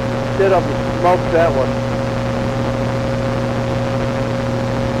telling you what, Stidham smoked that one.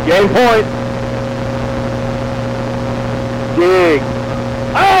 Game point. Dig.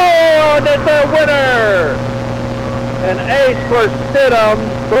 Oh, and it's a winner. An ace for Stidham.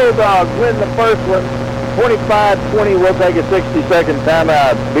 Bulldogs win the first one. 25-20. We'll take a 60-second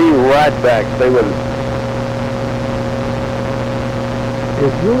timeout. Be right back. Stay with us.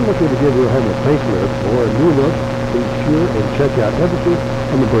 If you're looking to give your home a facelift or a new look, be sure and check out Everett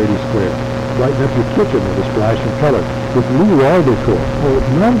on the Brady Square. Brighten up your kitchen with a splash of color with new wall decor or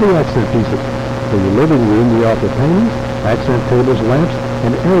none of the accent pieces. For your living room, we offer paintings, accent tables, lamps,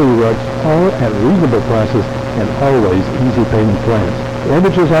 and area rugs, all at reasonable prices and always easy payment plans.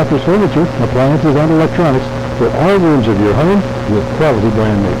 Everett offers furniture, appliances, and electronics for all rooms of your home with quality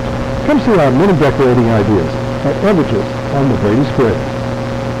brand names. Come see our many decorating ideas at Everett on the Brady Square.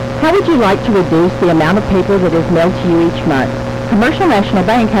 How would you like to reduce the amount of paper that is mailed to you each month? Commercial National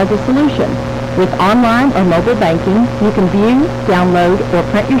Bank has a solution. With online or mobile banking, you can view, download, or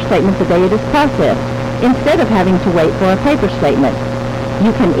print your statement the day it is processed, instead of having to wait for a paper statement. You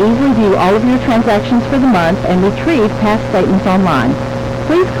can easily view all of your transactions for the month and retrieve past statements online.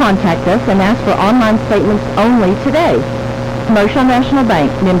 Please contact us and ask for online statements only today. Commercial National Bank,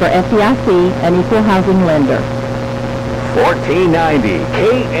 member FDIC, an equal housing lender. 1490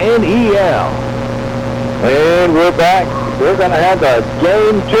 KNEL. And we're back. We're going to have the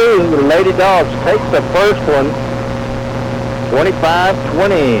game 2. The Lady Dogs take the first one,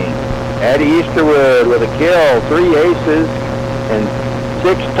 25-20. Addie Easterwood with a kill, 3 aces, and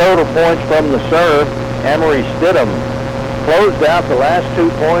 6 total points from the serve. Amory Stidham closed out the last 2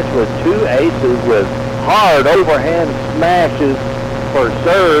 points with 2 aces with hard overhand smashes for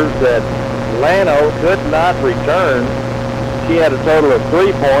serves that Lano could not return. She had a total of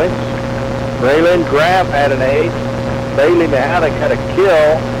 3 points. Braylon Graff had an ace. Bailey Mahalik had a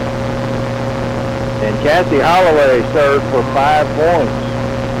kill. And Cassie Holloway served for 5 points.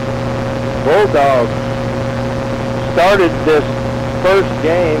 Bulldogs started this first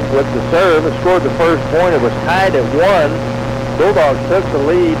game with the serve and scored the first point. It was tied at 1. Bulldogs took the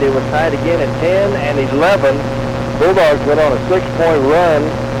lead. It was tied again at 10 and 11. Bulldogs went on a 6-point run.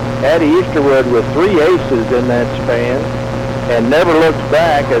 Addie Easterwood with 3 aces in that span and never looked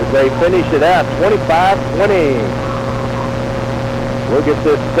back as they finished it out 25-20. We'll get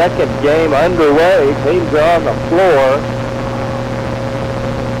this second game underway. Teams are on the floor.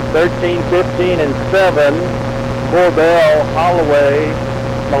 13, 15, and 7. Corbell, Holloway,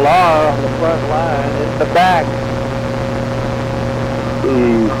 Millar on the front line. In the back,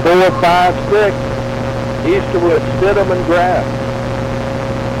 the 4, 5, 6. Easterwood, Stidham, and Graff.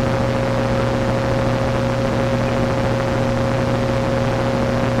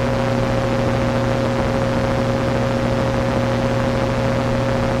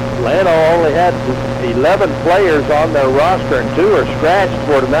 Llano only had 11 players on their roster, and 2 are scratched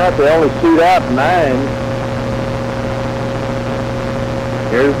for tonight. They only suit out 9.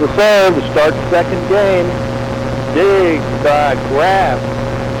 Here's the serve to start the second game. Dig by Graff.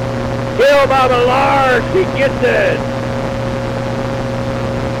 Kill by Millard. He gets it.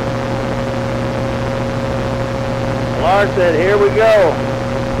 Millard said, here we go.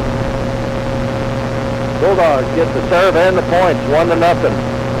 Bulldogs get the serve and the points,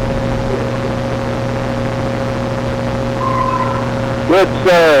 1-0. Good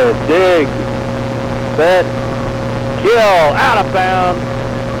serve, dig, set, kill, out of bounds.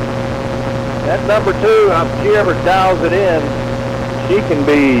 That number 2, if she ever dials it in, she can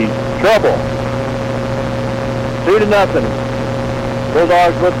be trouble. 2-0.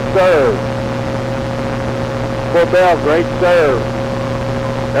 Bulldogs with the serve. Corbell, great serve.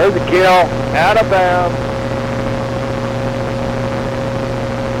 There's a kill, out of bounds.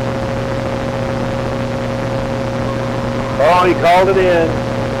 Oh, he called it in.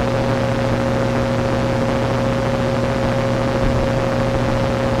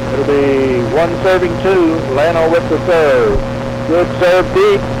 It'll be 1 serving 2. Llano with the serve. Good serve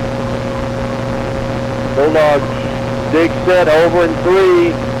deep. Bulldogs dig set over in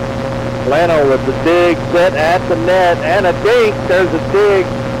 3. Llano with the dig set at the net and a dink. There's a dig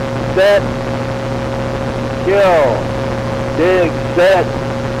set. Kill. Dig set.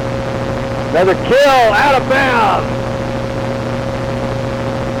 Another kill out of bounds.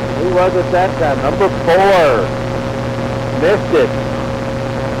 Who was it that time? Number 4. Missed it.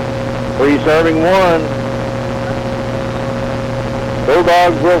 Free serving 1.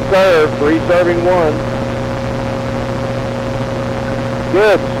 Bulldogs will serve. Free serving 1.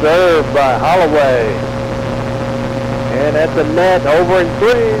 Good serve by Holloway. And at the net, over in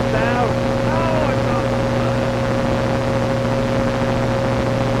 3. Now.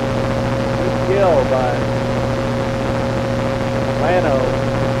 Good kill by Llano.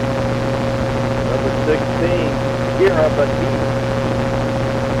 Number 16, Kira Batiste.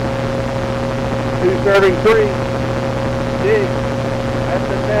 2 serving 3. Dig. At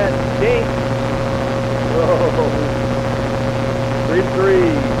the net. Dink. Oh. 3-3.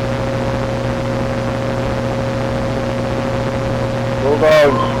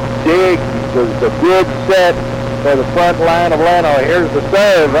 Bulldogs dig. It's a good set for the front line of Llano. Here's the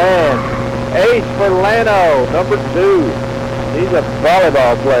serve and ace for Llano, number 2. He's a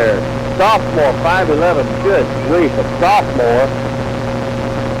volleyball player. Sophomore, 5'11". Good grief, a sophomore.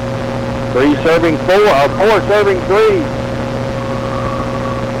 3 serving 4, or 4 serving 3.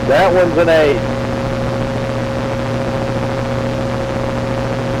 That one's an ace.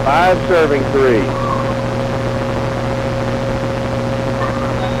 5 serving 3.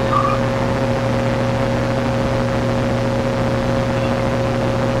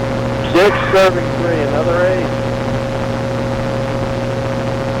 Six serving 3, another ace.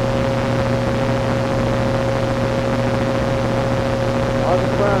 On the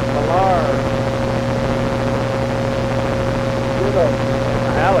front, Millard. Stidham,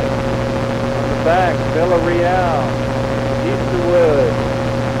 Alex. On the back, Villarreal, Easterwood,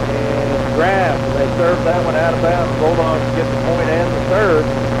 and Graff. They serve that one out of bounds. Bulldogs get the point and the serve.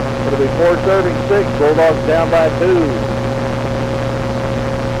 It'll be 4 serving 6. Bulldogs down by 2.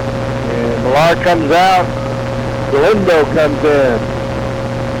 And Millard comes out. Galindo comes in.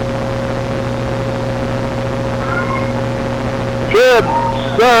 Good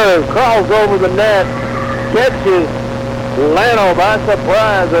serve, crawls over the net, catches Llano by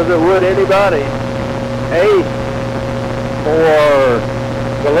surprise as it would anybody. Ace for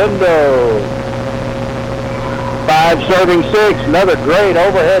Galindo. 5 serving 6, another great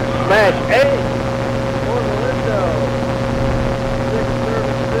overhead smash. Ace for Galindo. 6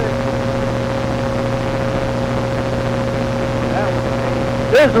 serving 6. That was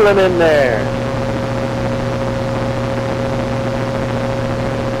sizzling in there.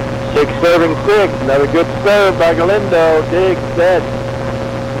 6 serving 6, another good serve by Galindo. Dig, set.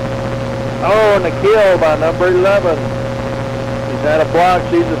 Oh, and a kill by number 11. She's had a block.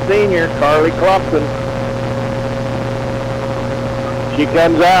 She's a senior, Carly Clopton. She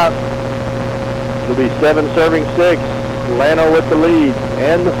comes out. It'll be 7 serving 6. Llano with the lead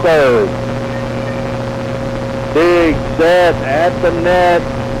and the serve. Dig, set, at the net.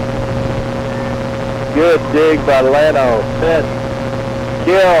 Good dig by Llano. Set.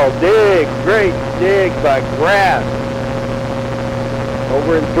 Kill, dig, great dig by Graff.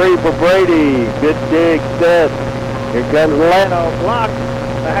 Over in 3 for Brady. Good dig, set. Here comes Lano. Block.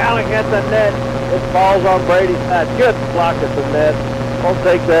 The Halleck at the net. It falls on Brady's side. Good block at the net. Won't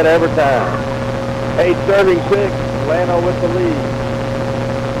take that every time. 8 serving 6. Lano with the lead.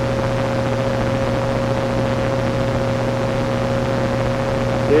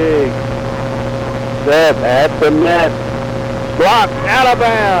 Dig. Set at the net. Blocked out of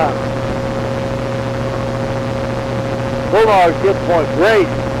bounds. Bulldogs get point. Great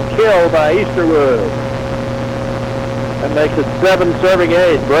kill by Easterwood. That makes it 7 serving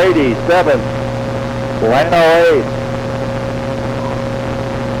 8. Brady 7. Lano 8.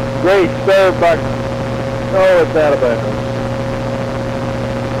 Great serve by... Oh, it's out of bounds.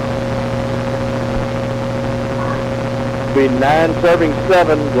 Be 9 serving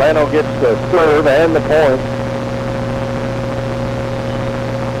 7. Lano gets the serve and the point.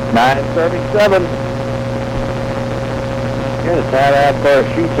 9 serving 7. Here's a timeout for a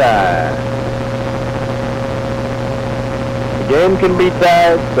shoe tie. The game can be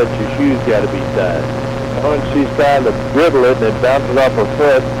tied, but your shoes got to be tied. When she's trying to dribble it and it bounces off her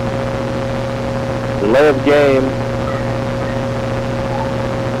foot, delay of game.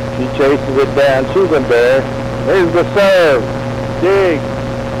 She chases it down. She's in there. Here's the serve. Dig.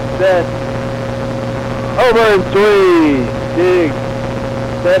 Set. Over in 3. Dig.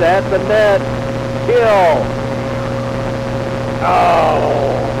 Set at the net. Kill.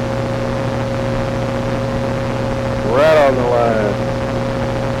 Oh. Right on the line.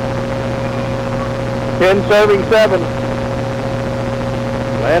 10 serving 7.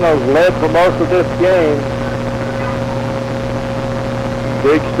 Lano's led for most of this game.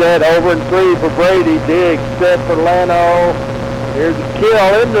 Big set over and 3 for Brady. Dig set for Lano. Here's a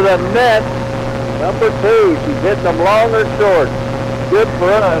kill into the net. Number 2. She's hitting them long or short. Good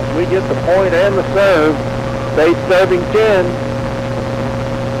for us. We get the point and the serve. State serving 10.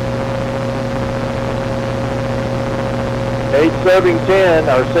 Eight serving 10,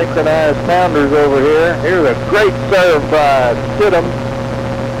 our synchronized pounders over here. Here's a great serve by Stidham.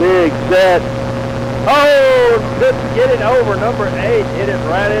 Big set. Oh, couldn't get it over. Number 8 hit it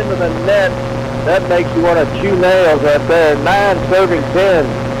right into the net. That makes you want to chew nails right there. 9 serving 10.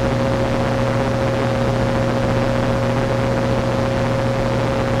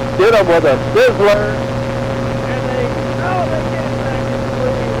 Stidham with a sizzler. And they get it back in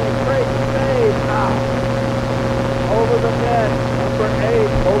 3. Great save. Over the net. Number 8.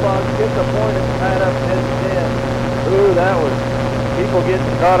 Bulldogs get the point and tied up 10-10. Ooh, that was people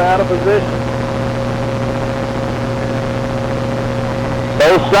getting caught out of position.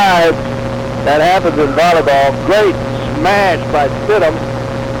 Both sides. That happens in volleyball. Great smash by Stidham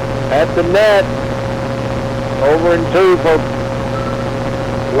at the net. Over in 2 for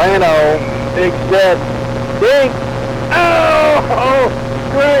Lano. Big set. Dink. Oh,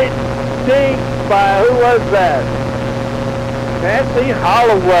 great dink by, who was that? Nancy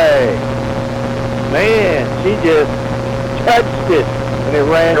Holloway. Man, she just touched it, and it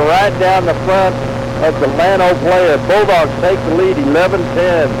ran right down the front of the Lano player. Bulldogs take the lead,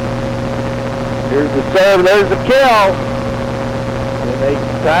 11-10. Here's the serve, there's the kill. And they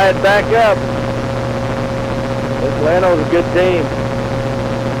tie it back up. This Lano's a good team.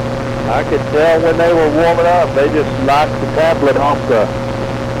 I could tell when they were warming up, they just knocked the tablet off the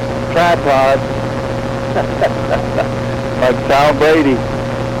tripod. Like Tom Brady.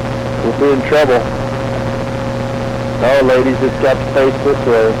 We'll be in trouble. No, ladies, it's got to face this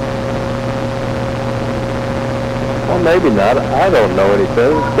way. Well, maybe not. I don't know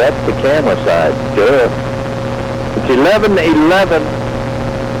anything. That's the camera side. Good. It's 11-11.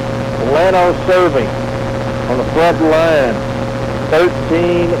 Lano serving on the front line.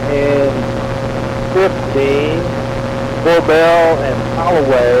 13-15. Corbell and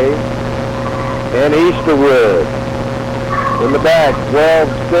Holloway and Easterwood. In the back,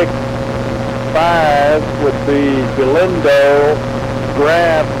 12-6-5 with the Galindo,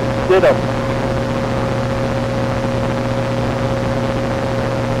 Graf, Stidham.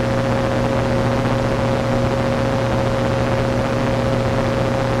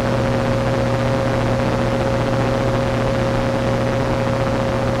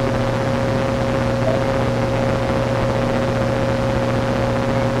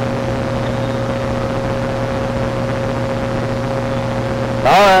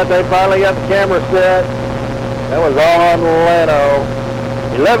 They finally got the camera set. That was on Lano.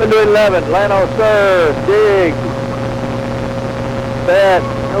 11-11. Lano serve. Dig. Set.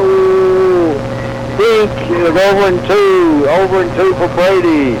 Ooh. Dink is over in 2. Over in 2 for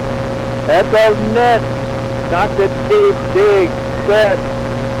Brady. At the net. Knocked it deep. Dig. Set.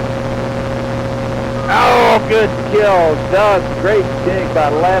 Oh! Oh, good kill. Doug, great dig by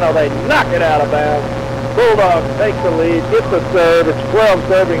Lano. They knock it out of bounds. Bulldogs take the lead, get the serve. It's 12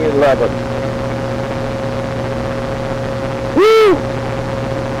 serving 11. Woo!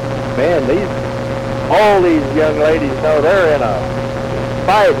 Man, all these young ladies know they're in a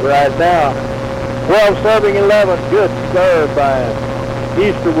fight right now. 12 serving 11. Good serve by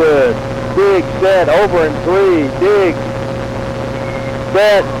Easterwood. Dig, set, over and 3. Dig,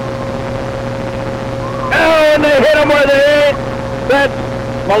 set. Oh, and they hit him where they hit. That's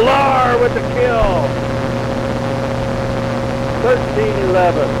Millar with the kill. 13-11.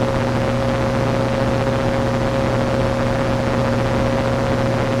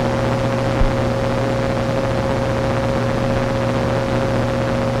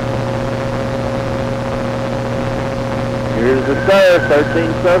 Here's the serve,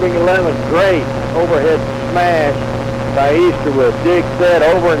 13 serving 11. Great overhead smash by Easterwood. Dig, set,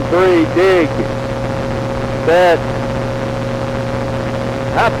 over and 3. Dig, set.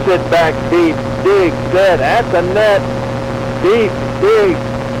 Hops it back deep. Dig, set, at the net. Deep, dig,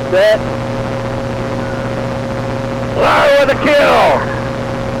 set. Lara with a kill.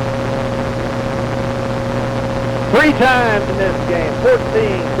 3 times in this game.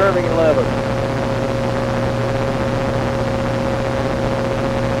 14 serving 11.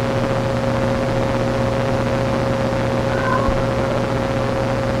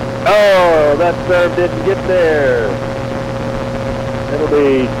 Oh, that serve didn't get there. It'll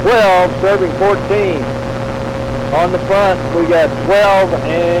be 12 serving 14. On the front, we got 12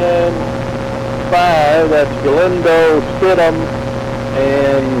 and 5. That's Galindo, Stidham,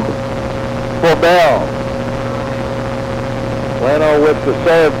 and Corbell. Lano with the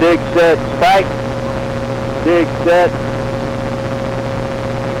serve. Dig, set, spike. Dig, set.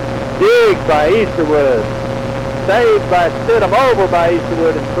 Dig by Easterwood. Saved by Stidham, over by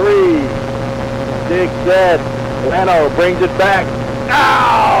Easterwood in 3. Dig, set. Lano brings it back.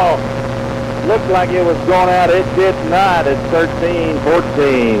 Ow! Looked like it was going out. It did not. It's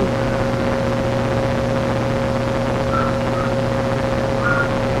 13-14.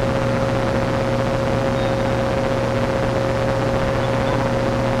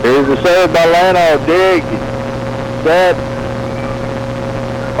 Here's the serve by Lano. Dig, set,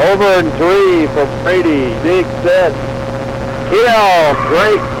 over and 3 for Brady. Dig, set, kill.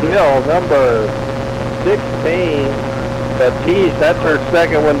 Great kill, number 16. Baptiste, that's her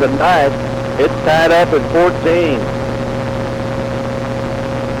second one tonight. It's tied up at 14.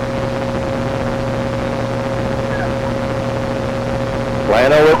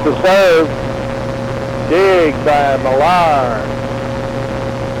 Lano with the serve. Dig by Millar.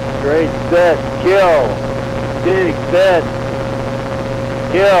 Straight set, kill. Dig, set,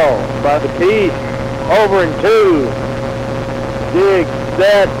 kill by Baptiste. Over and 2. Dig,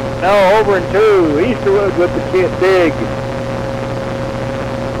 set, no, over and 2. Easterwood with the kid. Dig.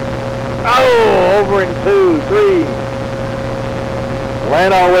 Oh, over in 2, 3.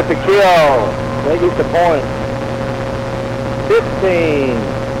 Lano with the kill. They get the point. 15.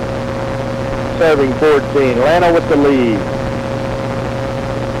 Serving 14. Lano with the lead.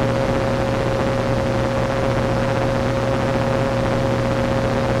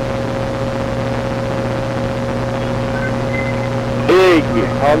 Dig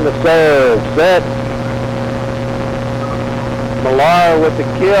on the serve. Set. Millar with the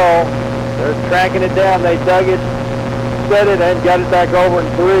kill. They're tracking it down. They dug it, set it, and got it back over in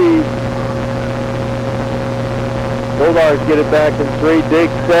 3. Bulldogs get it back in 3. Dig,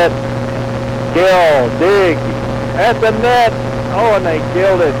 set, kill. Dig at the net. Oh, and they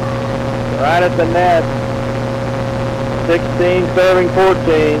killed it right at the net. 16 serving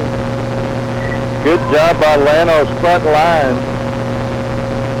 14. Good job by Lano's front line.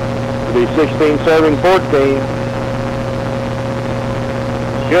 It'll be 16 serving 14.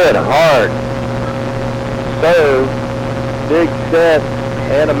 Good, hard serve, dig, set,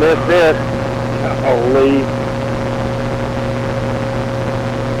 and a missed hit. Holy.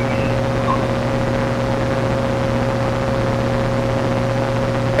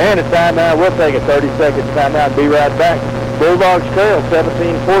 And a timeout. We'll take a 30-second timeout and be right back. Bulldogs trail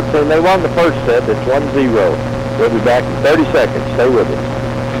 17-14. They won the first set. It's 1-0. We'll be back in 30 seconds. Stay with us.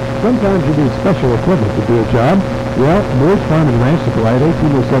 Sometimes you need special equipment to do a job. Well, Moore's Farm and Ranch Supply at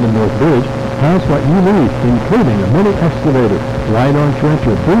 1807 North Bridge has what you need, including a mini excavator, ride-on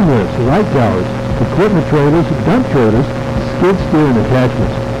trencher, boom lifts, light towers, equipment trailers, dump trailers, skid steer, and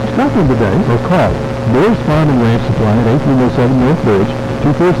attachments. Stop in today or call Moore's Farm and Ranch Supply at 1807 North Bridge,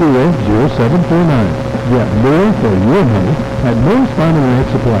 240-0749. Get more for your money at Moore's Farm and Ranch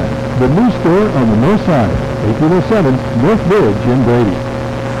Supply, the new store on the north side, 1807 North Bridge in Brady.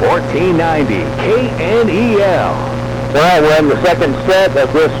 1490 KNEL. Well, we're in the second set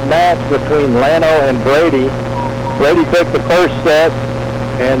of this match between Llano and Brady. Brady took the first set,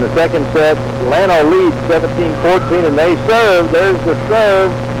 and the second set, Llano leads 17-14, and they serve. There's the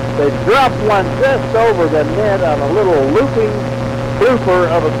serve. They drop one just over the net on a little looping blooper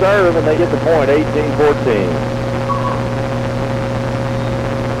of a serve, and they get the point, 18-14.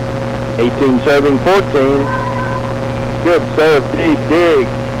 18 serving 14. Good serve, deep dig.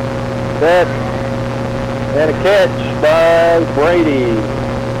 Set and a catch by Brady.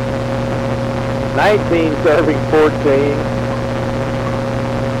 19 serving 14.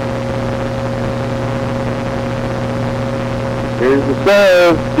 Here's the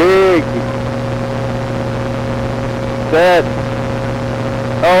serve, dig. Set.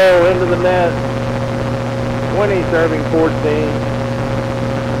 Oh, into the net. 20 serving 14.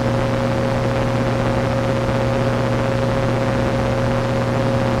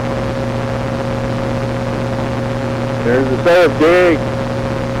 There's the serve, dig,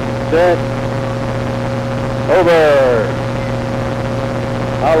 set, over,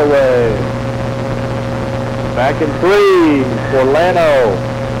 Holloway, back in three for Llano.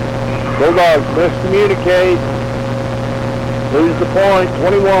 Bulldogs miscommunicate, lose the point,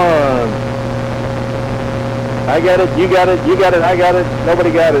 21. I got it, you got it, you got it, I got it,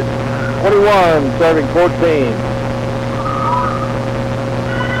 nobody got it. 21 serving 14.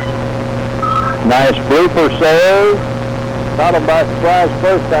 Nice blooper serve. Caught him by surprise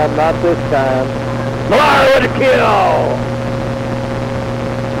first time, not this time. Millar with a kill!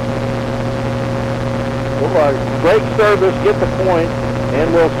 Bulldogs break service, get the point,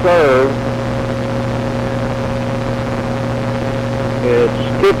 and will serve. It's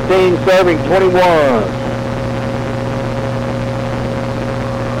 15 serving 21.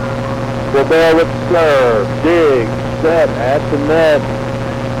 Gobert with the serve. Dig, set at the net.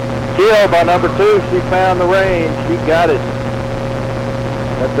 Kill by number 2. She found the range. She got it.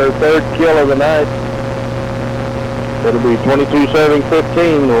 That's her third kill of the night. It'll be 22 serving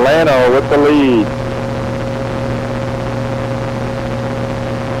 15. Llano with the lead.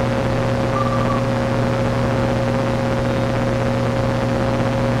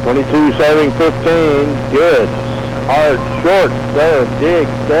 Serving 15. Good. Hard, short serve. Dig,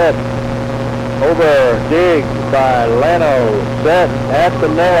 set. Over. Dig by Llano. Set at the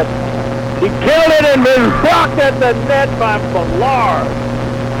net. He killed it and been blocked at the net by Millar.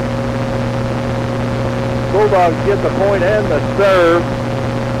 Bulldogs get the point and the serve.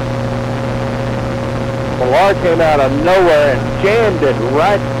 Millar came out of nowhere and jammed it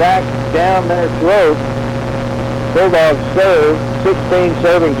right back down their throat. Bulldogs serve, 16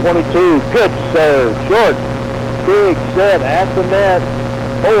 serving 22. Good serve, short, big set at the net.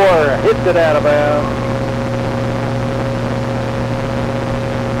 4 hits it out of bounds.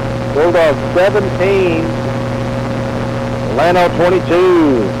 Bulldogs 17, Llano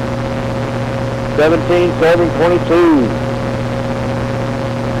 22. 17 serving 22.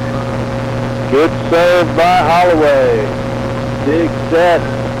 Good serve by Holloway. Big set.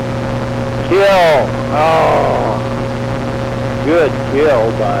 Kill. Oh. Good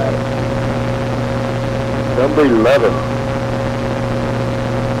kill by number 11.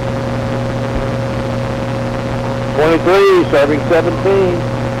 23 serving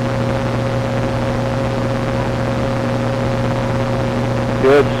 17.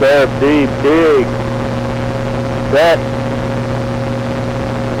 Good serve, deep, big. Set.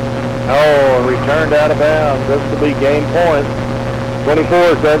 Oh, returned out of bounds. This will be game point.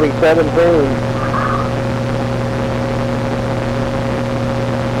 24 serving 17.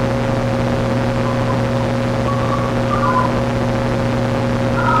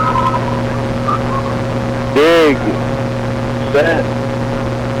 Big. Set.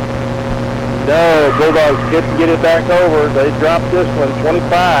 No, Bulldogs couldn't get it back over. They dropped this one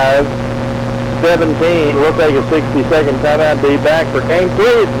 25-17. We'll take a 60-second timeout. Be back for game 3.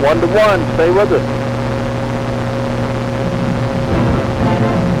 It's 1-1. Stay with us.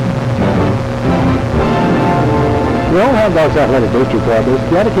 The Old Hound Dogs Athletic Booster Club is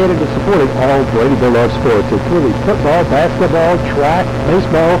dedicated to supporting all Brady Bulldog sports, including football, basketball, track,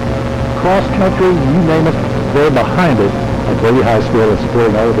 baseball, cross country, you name it, they're behind it at Brady High School and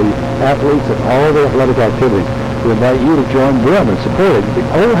supporting all of the athletes and all of the athletic activities. We invite you to join them in supporting the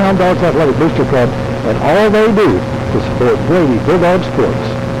Old Hound Dogs Athletic Booster Club and all they do to support Brady Bulldog sports.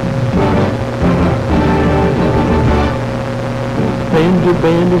 Fender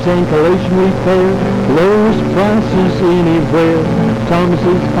benders and collision repair, lowest prices anywhere.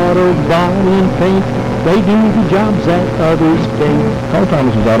 Thomas's Auto Body and Paint, They do the jobs that others can't. Call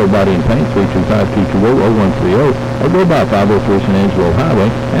Thomas's Auto Body and Paint, 325-220-0130, or go by 503 San Angelo Highway.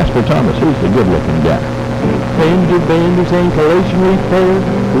 Ask for Thomas. He's the good-looking guy. Fender benders and collision repair,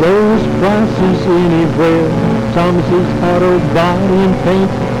 lowest prices anywhere. Thomas's Auto Body and Paint,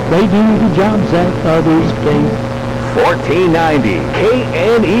 they do the jobs that others can't. 1490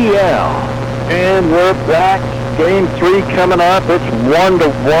 KNEL. And we're back. Game 3 coming up. It's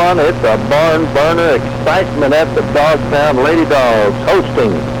 1-1. It's a barn burner. Excitement at the Dog Pound. Lady Dogs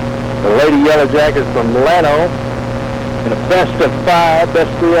hosting the Lady Yellow Jackets from Llano in a best of 5, best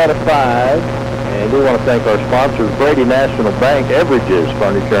 3 out of 5. And we want to thank our sponsors, Brady National Bank, Everages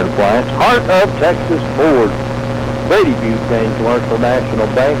Furniture and Appliance, Heart of Texas Ford, Brady Butane, Commercial National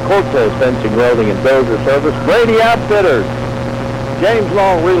Bank, Cortez Fencing, Welding, and Dozer Service, Brady Outfitters, James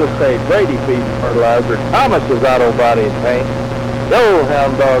Long Real Estate, Brady Feed and Fertilizer, Thomas's Auto Body and Paint, the Old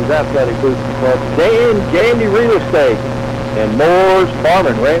Hound Dogs Athletic Boosting Club, Dan Gandy Real Estate, and Moore's Farm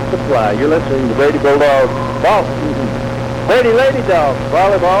and Ranch Supply. You're listening to Brady Bulldogs, Brady Lady Dogs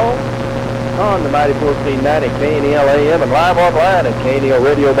Volleyball on the Mighty 1490 KNEL AM and live online at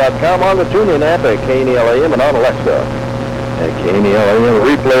KNELradio.com, on the TuneIn app at KNEL AM and on Alexa at KNEL AM. A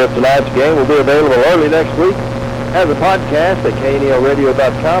replay of tonight's game will be available early next week as a podcast at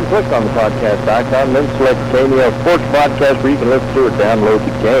KNELradio.com. Click on the podcast icon, then select KNEL Sports Podcast where you can listen to or download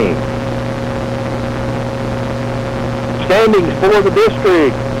the game. Standings for the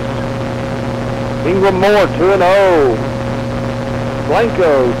district. Ingram Moore 2-0.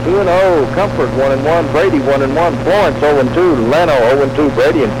 Blanco 2-0. Comfort 1-1. Brady 1-1. Florence 0-2. Llano 0-2.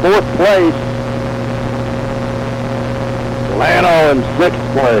 Brady in 4th place. Llano in 6th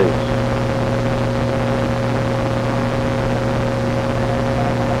place.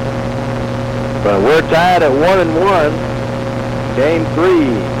 But we're tied at 1-1. Game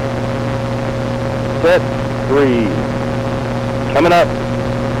 3. Set 3. Coming up.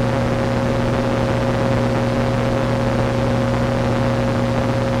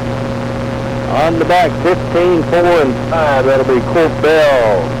 On the back, 15, 4, and 5. That'll be Court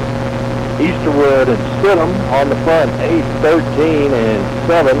Bell, Easterwood, and Stidham. On the front, 8, 13, and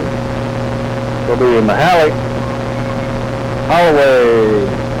 7. It'll be Mahalik, Holloway,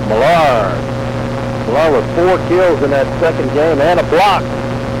 Millar. Millar with 4 kills in that second game and a block.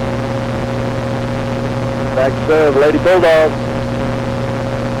 Back serve, Lady Bulldogs.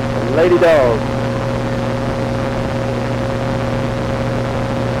 Lady Dogs.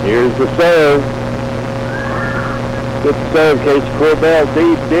 Here's the serve. Good serve, Casey Corbell.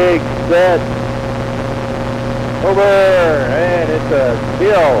 Deep, dig, set. Over, and it's a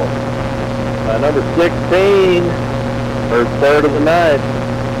kill. Number 16, her 3rd of the night.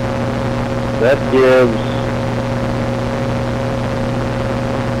 That gives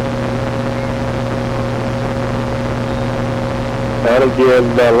that'll give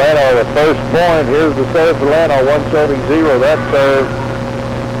Llano the first point. Here's the serve for Llano, 1-0. That serve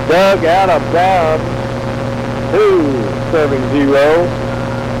dug out of bounds, 2-0.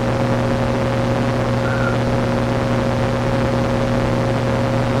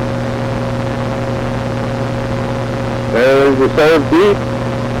 There's the serve deep,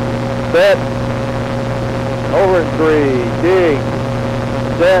 set, over and 3, dig,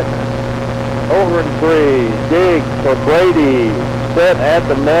 set, over and 3, dig for Brady, set at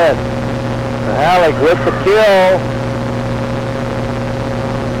the net. Halleck with the kill.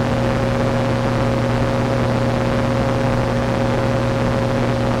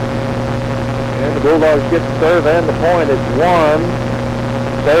 And the Bulldogs get the serve and the point. It's 1,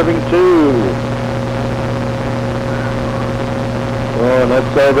 serving 2. Oh, and that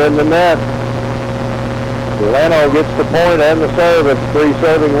serve in the net. Llano gets the point and the serve. It's 3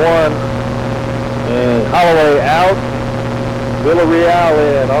 serving 1. And Holloway out. Villarreal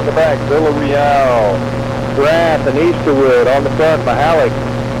in on the back. Villarreal, Graff, and Easterwood on the front. Mahalik,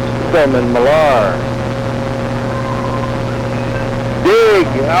 Stidham, and Millar. Dig,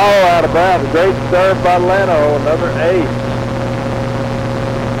 all out of bounds. Great serve by Llano. Another ace.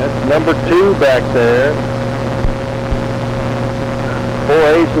 That's number 2 back there. 4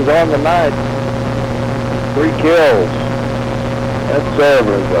 aces on the night. 3 kills. That serve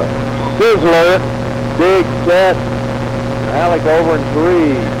is a sizzler. Dig, set. Halleck over in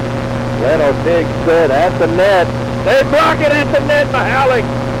 3. Llano dig, set at the net. They block it at the net by Halleck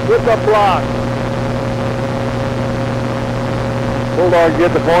with the block. Bulldogs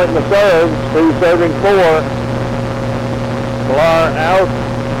get the point in the serves. 2 serving 4. Millar out.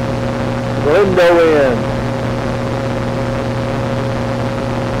 Lindo in.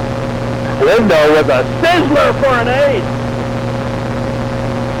 Lindo with a sizzler for an ace.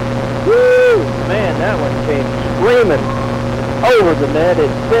 Woo! Man, that one came screaming over the net.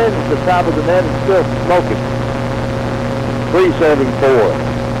 It sends the top of the net and still smoking. 3-4.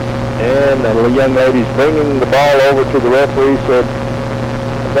 And the young lady's bringing the ball over to the referee, said,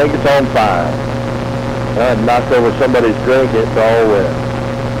 I think it's on 5. And knocked over somebody's drink, it's all wet.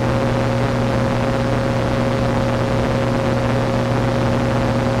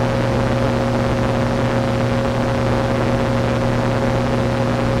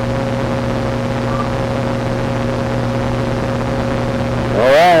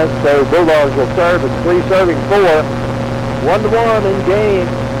 All right, so Bulldogs will serve. It's 3-4. 1-1 in game.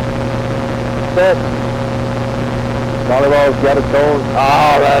 Set. Volleyball's got its own.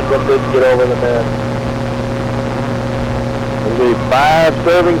 Oh, that one didn't get over the net. It'll be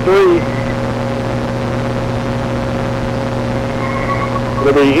 5-3.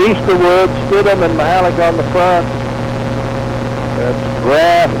 It'll be Easterwood, Stidham, and Mahalik on the front. That's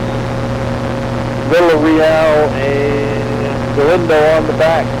Graff, Villarreal, and Galindo on the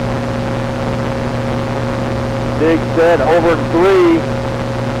back. Big set over 3.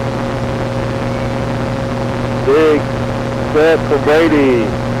 Big set for Brady.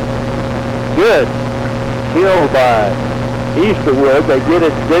 Good. Kill by Easterwood. They get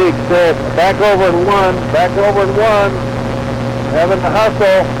it. Big set. Back over and 1. Back over and 1. Having to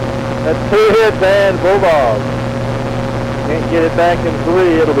hustle. That's 2 hits and Bulldogs. Can't get it back in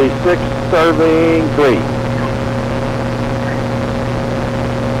 3. It'll be 6-3.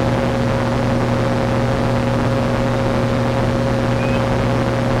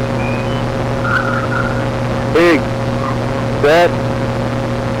 Big set.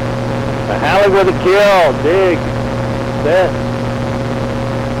 Mahalik with a kill. Big set.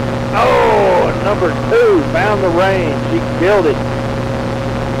 Oh, number 2 found the range. She killed it.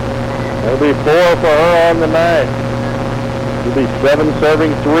 That'll be 4 for her on the night. It'll be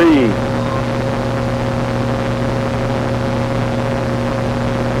 7-3.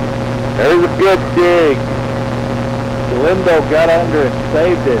 There's a good dig. Galindo got under it,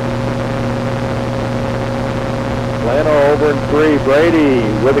 saved it. Lano over in 3. Brady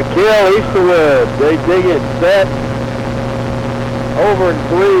with a kill. Easterwood. They dig it. Set. Over in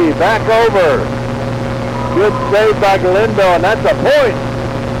 3. Back over. Good save by Galindo, and that's a point.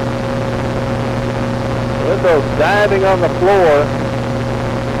 Galindo's diving on the floor.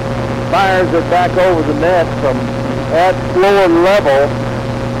 Fires it back over the net from that floor level,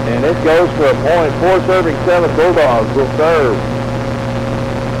 and it goes for a point. 4-7 Bulldogs will serve.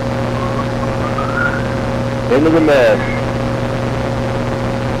 Into the net.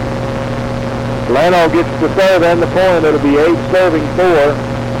 Lano gets the serve and the point. It'll be 8-4.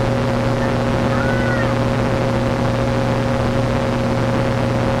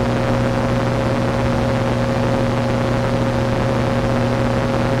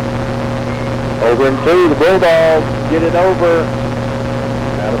 Over in 2, the Bulldogs get it over.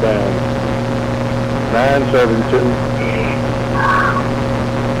 Out of bounds. 9-2.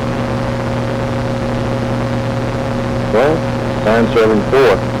 Well,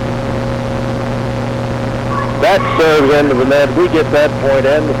 9-4. That serves into the net. We get that point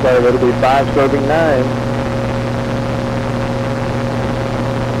and the serve. It'll be 5-9.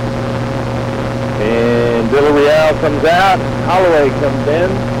 And Villarreal comes out. Holloway comes in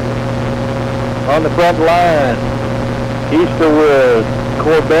on the front line. Easterwood,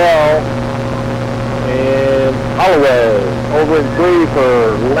 Corbell, and Holloway. Over in 3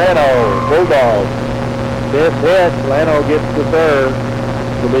 for Lano, Bulldogs. This hit, Lano gets the serve.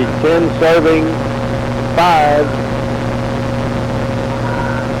 It'll be 10-5.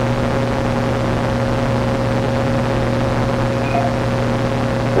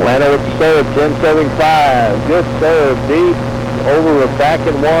 Lano with the serve, 10-5. Good serve, deep, over a back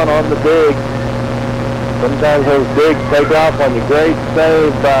and 1 on the dig. Sometimes those digs take off on you. Great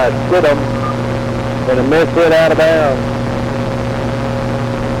save by Stidham, and a miss hit out of bounds.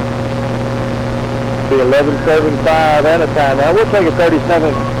 Be 11-5 and a timeout. We'll take a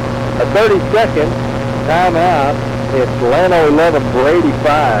 30-second timeout. It's Lano 11, Brady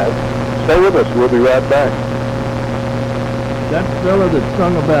 5. Stay with us. We'll be right back. That fella that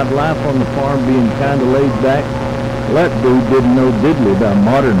sung about life on the farm being kind of laid back, that dude didn't know diddly about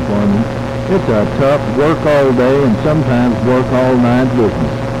modern farming. It's a tough work all day and sometimes work all night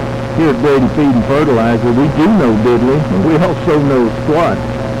business. Here at Brady Feed and Fertilizer, we do know diddly, and we also know squat.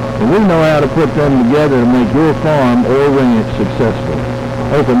 And we know how to put them together to make your farm or ranch successful.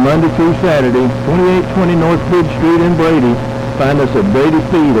 Open Monday through Saturday, 2820 North Bridge Street in Brady. Find us at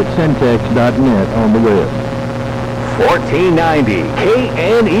BradyFeed at Centex.net on the web. 1490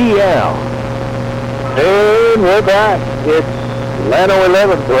 KNEL. And we're back. It's Lano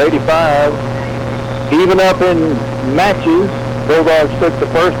 11, Brady 5. Even up in matches, Bulldogs took the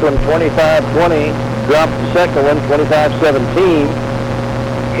first one 25-20, dropped the second one 25-17.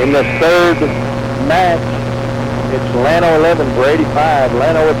 In the third match, it's Llano 11, Brady 5.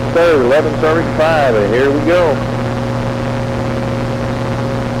 Llano at the third, 11 serving 5, and here we go.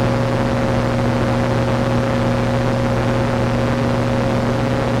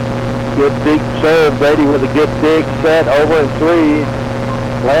 Good dig serve, Brady with a good dig set over in 3.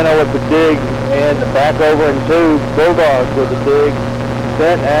 Llano with the dig and back over in 2. Bulldogs with the dig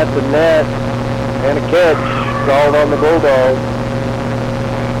set at the net and a catch called on the Bulldogs.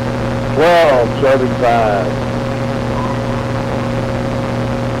 12 serving 5.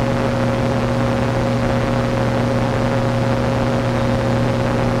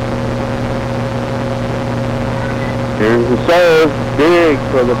 Here's the serve, big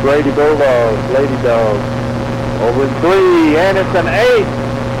for the Brady Bulldogs, Lady Dogs. Over in 3, and it's an 8.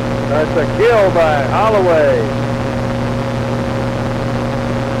 That's a kill by Holloway.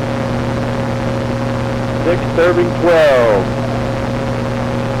 6 serving 12.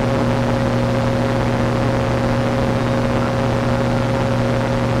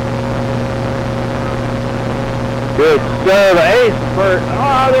 Good serve, ace for,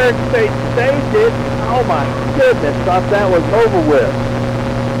 there they saved it. Oh my goodness, thought that was over with.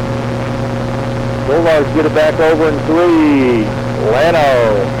 Bulldogs get it back over in 3.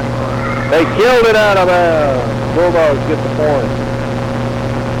 Llano. They killed it out of bounds. Bulldogs get the point.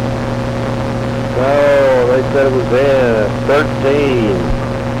 No, they said it was in. 13.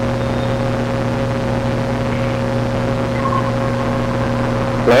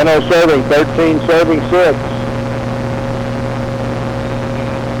 Llano serving, 13 serving 6.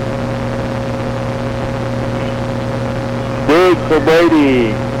 Big for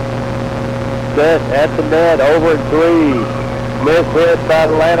Brady. Set at the net, over in 3. Miss hit by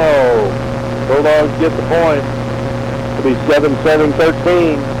Llano. Bulldogs get the point. It'll be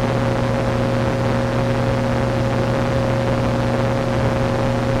 7-13.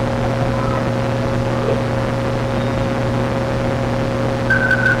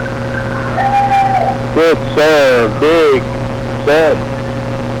 Good serve, big, set.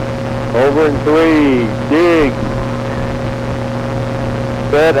 Over in 3, dig.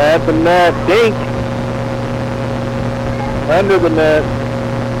 Set at the net, dink. Under the net.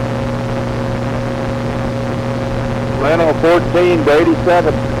 Llano 14, Brady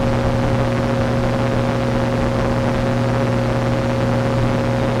 7.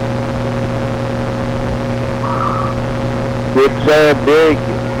 Good serve, big.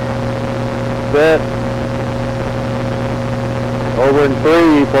 Set. Over in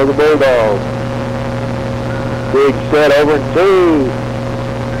 3 for the Bulldogs. Big set over in 2.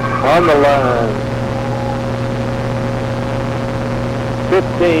 On the line.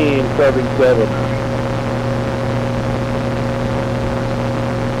 15, serving 7.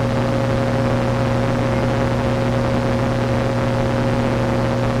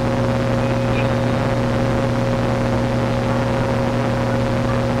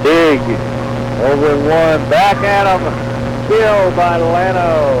 Big, over in 1, back at him, killed by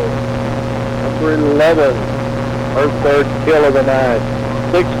Llano. Number 11, her third kill of the night.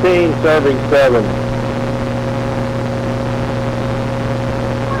 16, serving 7.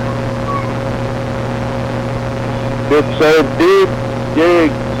 Good serve, deep,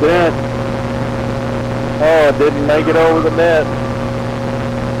 dig, sent. Oh, it didn't make it over the net.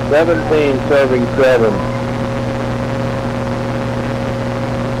 17, serving 7.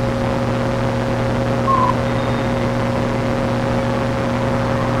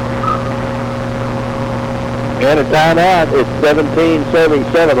 And a timeout. It's 17, serving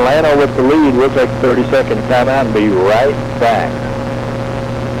 7. Llano with the lead. We'll take a 30-second timeout and be right back.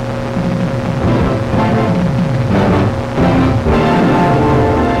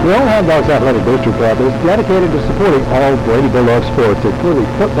 The Old Hound Dogs Athletic Booster Club is dedicated to supporting all Brady Bulldog sports, including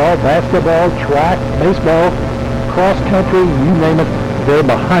football, basketball, track, baseball, cross country, you name it, they're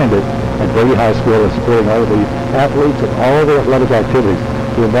behind it. And Brady High School is supporting all of the athletes and all of their athletic activities.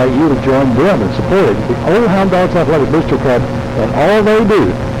 We invite you to join them in supporting the Old Hound Dogs Athletic Booster Club and all they do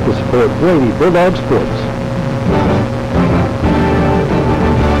to support Brady Bulldog sports.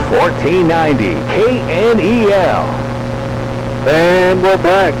 1490 KNEL. And we're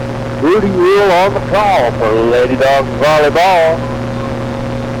back. Rudy Rule on the call for Lady Dogs volleyball.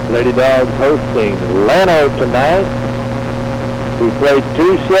 Lady Dogs hosting Llano tonight. We played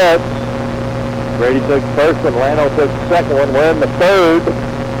 2 sets. Brady took the first one, Llano took the second one. We're in the third.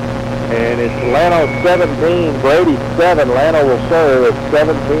 And it's Llano 17, Brady 7. Llano will serve at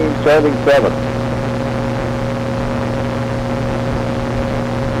 17, serving 7.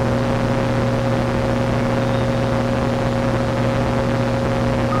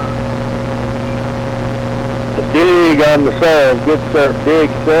 serve, big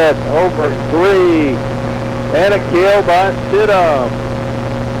set, over 3, and a kill by Stidham.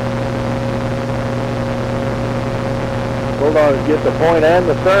 Bulldogs get the point and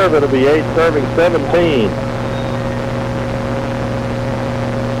the serve. It'll be 8 serving 17.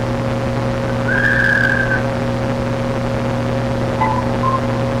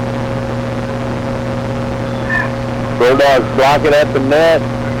 Bulldogs block it at the net,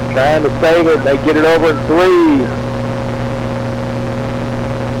 trying to save it. They get it over in 3.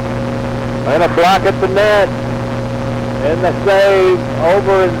 And a block at the net. And the save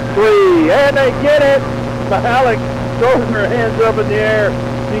over in 3. And they get it. Mahalik throws her hands up in the air.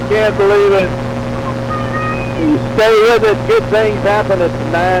 She can't believe it. You stay with it. Good things happen at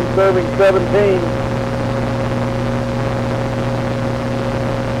 9 serving 17.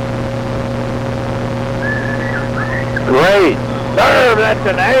 Great serve, that's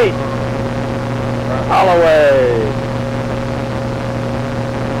an 8 for Holloway.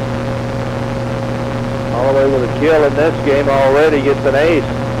 Holloway with a kill in this game already gets an ace.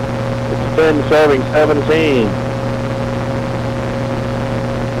 It's 10 serving 17.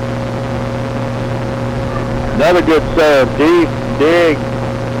 Another good serve, deep, dig,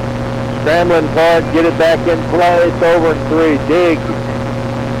 scrambling part, get it back in play. It's over in 3. Dig,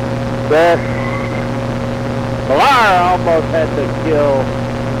 set. Millar almost had the kill.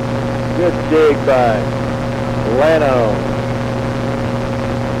 Good dig by Leno.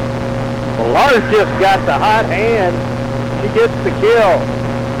 Millar's just got the hot hand. She gets the kill.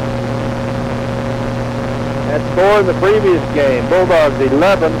 That's 4 in the previous game. Bulldogs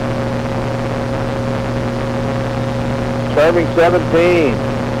 11. Serving 17.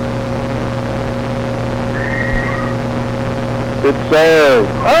 Good serve.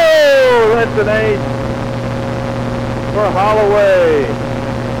 Oh, that's an ace for Holloway.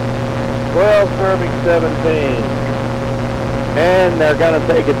 12 serving 17. And they're going to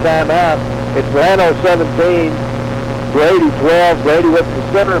take a timeout. It's Lano 17, Brady 12. Brady with the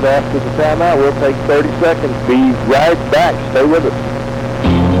center after the timeout. We'll take 30 seconds. Be right back. Stay with us.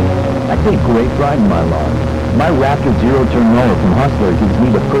 I take great pride in my lawn. My Raptor zero-turn mower from Hustler gives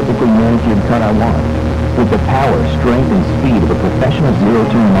me the perfectly manicured cut I want. With the power, strength, and speed of a professional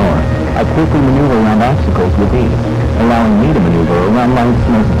zero-turn mower, I quickly maneuver around obstacles with ease, allowing me to maneuver around life's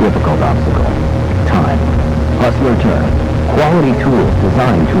most difficult obstacle, time. Hustler Turn. Quality tools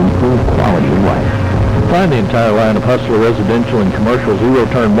designed to improve quality of life. Find the entire line of Hustler residential and commercial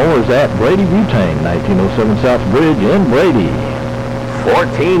zero-turn mowers at Brady Butane, 1907 South Bridge in Brady.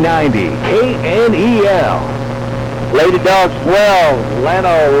 1490 KNEL. Lady Dogs 12,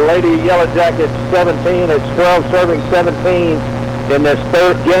 Lano Lady Yellow Jackets 17. It's 12 serving 17 in this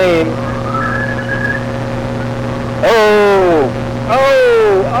third game.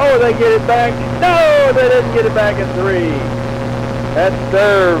 Oh, they get it back. No, they didn't get it back in 3. That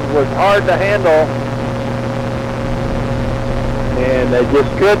serve was hard to handle. And they just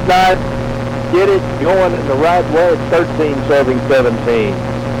could not get it going in the right way. It's 13 serving 17.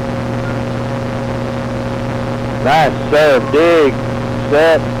 Nice serve, dig,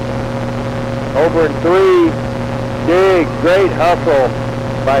 set, over in 3, dig, great hustle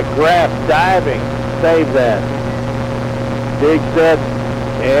by Graff, diving, save that. Dig, set,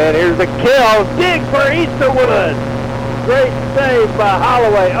 and here's the kill, dig for Easterwood. Great save by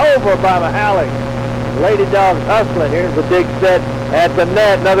Holloway, over by Mahalik. Lady Dogs hustling, here's the dig set at the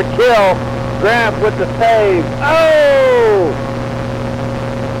net, another kill. Graff with the save, oh!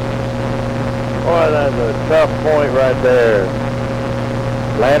 Boy, that's a tough point right there.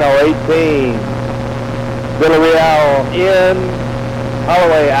 Lano 18. Villarreal in.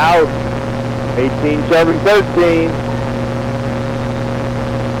 Holloway out. 18 serving 13.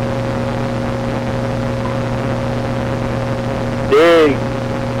 Dig.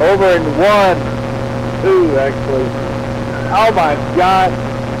 Over in 1. 2, actually. Oh, my God.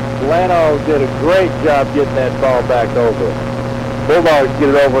 Lano did a great job getting that ball back over. Bulldogs get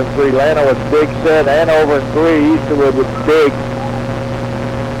it over in 3. Lano with big set and over in 3. Easterwood with big.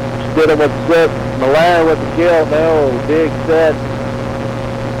 Stidham with set. Millar with the kill. No, big set.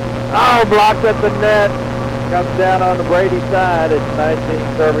 Oh, blocked at the net. Comes down on the Brady side. It's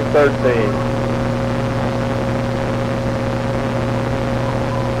 19 serving 13.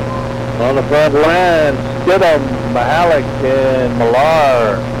 On the front line, Stidham, Mahalik, and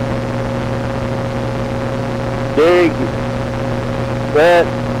Millar. Dig. Set,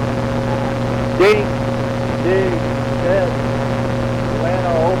 dig, set,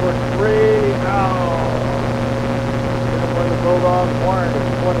 Lano over 3, oh, gonna win the Bulldogs weren't,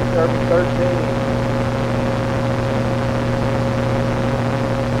 it's 20 serving 13.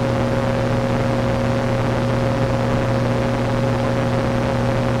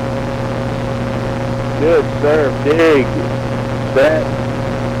 Good serve, dig, set,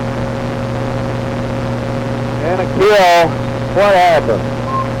 and a kill. What happened?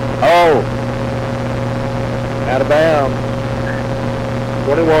 Oh, out of bounds.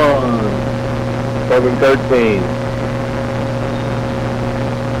 21, serving 13.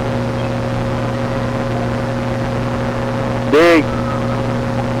 Dig,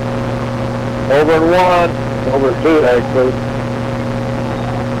 over and 1, over 2 actually.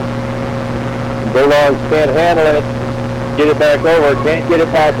 Bulldogs can't handle it. Get it back over. Can't get it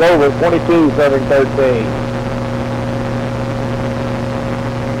back over. 22, serving 13.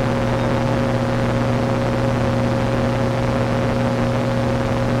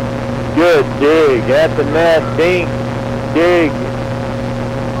 Good dig at the net. Dink. Dig.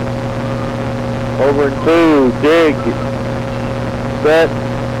 Over and 2. Dig. Set.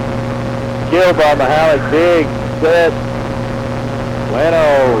 Kill by Mahalik. Dig. Set. Lano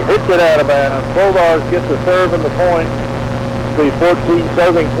hits it out of bounds. Bulldogs get the serve and the point. It'll be 14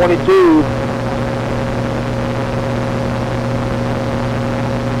 serving 22.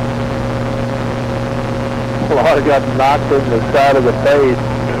 Bulldogs got knocked in the side of the face.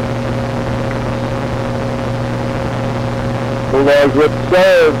 Bulldogs with the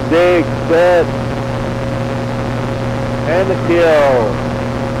serve. Dig, set. And the kill.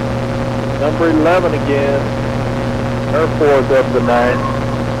 Number 11 again. Her 4th of the night.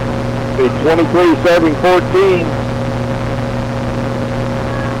 Be 23 serving 14.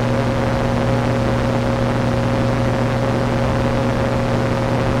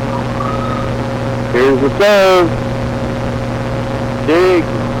 Here's the serve. Dig.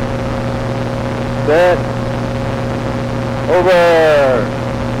 Set. Over.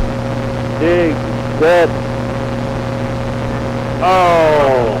 Dig. Set.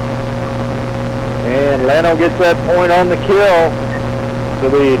 Oh. And Lano gets that point on the kill. So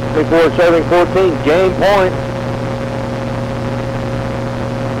the 24 serving 14, game point.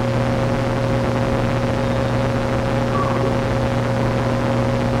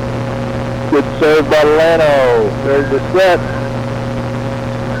 Good serve by Lano. There's the set.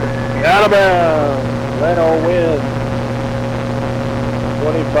 Out of bounds. Lano wins.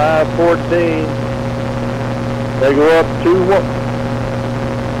 25-14. They go up 2-1.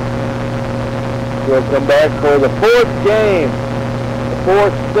 We'll come back for the 4th game, the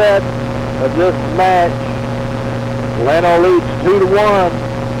 4th set of this match. Lano leads 2-1.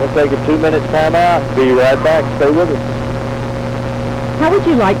 We'll take a 2-minute timeout. Be right back. Stay with us. How would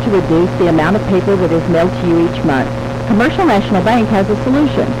you like to reduce the amount of paper that is mailed to you each month? Commercial National Bank has a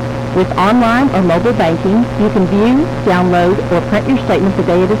solution. With online or mobile banking, you can view, download, or print your statement the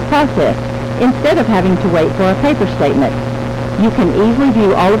day it is processed, instead of having to wait for a paper statement. You can easily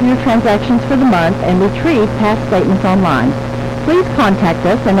view all of your transactions for the month and retrieve past statements online. Please contact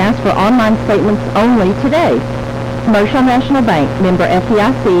us and ask for online statements only today. Commercial National Bank, member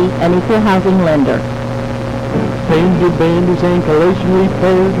FDIC, an equal housing lender. Fender benders and collision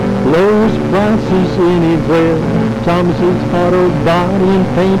repair, lowest prices anywhere. Thomas's Auto Body and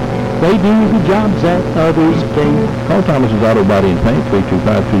Paint, they do the jobs that others can't. Call Thomas's Auto Body and Paint,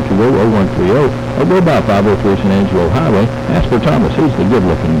 325-220-0130, or go by 503 San Angelo Highway. Ask for Thomas. He's the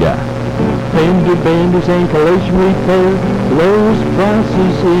good-looking guy. Fender benders and collision repair, lowest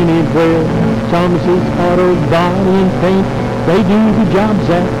prices anywhere. Thomas's Auto Body and Paint, they do the jobs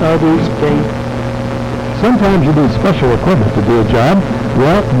that others can't. Sometimes you need special equipment to do a job.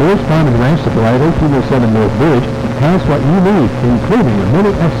 Well, Moore's Farm and Ranch Supply at 1807 North Bridge has what you need, including a mini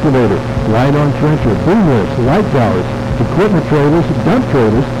excavator, ride-on trencher, boom lifts, light towers, equipment trailers, dump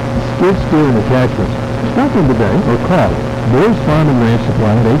trailers, skid steer, and attachments. Stop in today or call Moore's Farm and Ranch Supply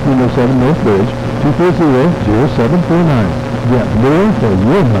at 1807 North Bridge, 240-0749. Get more for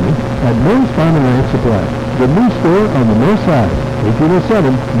your money at Moore's Farm and Ranch Supply, the new store on the north side, 1807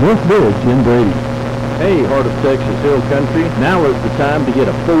 North Bridge in Brady. Hey, Heart of Texas Hill Country, now is the time to get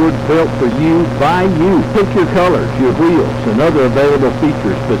a Ford built for you, by you. Pick your colors, your wheels, and other available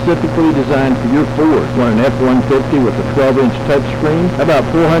features specifically designed for your Ford. Want an F-150 with a 12-inch touchscreen, about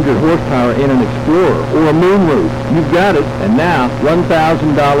 400 horsepower in an Explorer, or a moonroof? You've got it, and now $1,000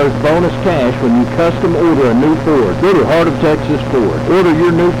 bonus cash when you custom order a new Ford. Go to Heart of Texas Ford. Order your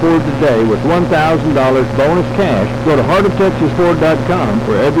new Ford today with $1,000 bonus cash. Go to heartoftexasford.com,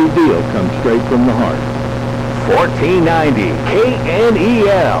 where every deal comes straight from the heart. 1490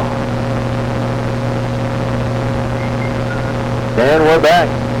 KNEL. And we're back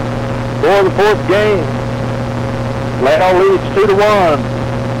for the 4th game. Lano leads 2-1.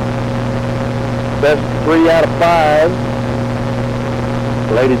 Best 3 out of 5.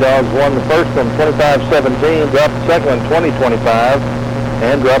 The Lady Dogs won the first one 25-17, dropped the second one 20-25.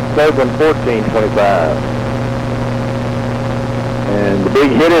 and dropped the third one 14-25. And the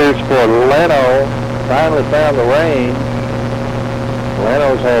big hitters for Llano finally found the range.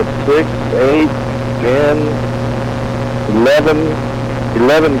 Llano's had 6, 8, 10,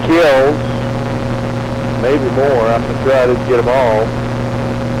 11 kills, maybe more. I'm not sure I didn't get them all.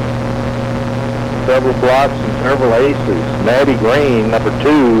 Several blocks and several aces. Maddie Green, number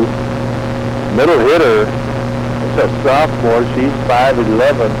 2, middle hitter. It's a sophomore. She's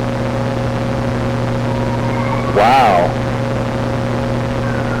 5'11". Wow.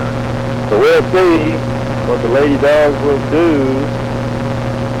 So we'll see what the Lady Dogs will do.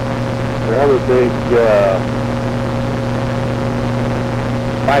 Their other big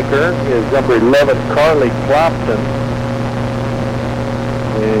spiker is number 11, Carly Clopton.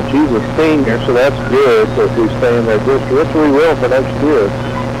 And she's a senior, so that's good. So if we stay in their district, which we will for next year.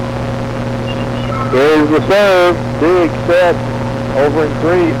 Here's the serve. Big set. Over in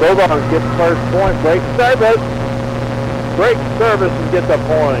 3. Bulldogs get the first point. Break service. Break service and get the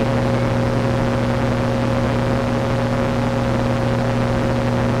point.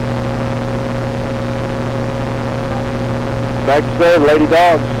 Back to serve, Lady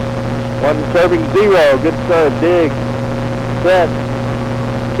Dogs. 1 serving 0. Good serve. Dig. Set.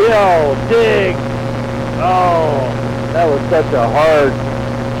 Kill. Dig. Oh, that was such a hard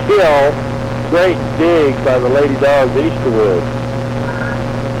kill. Great dig by the Lady Dogs Easterwood.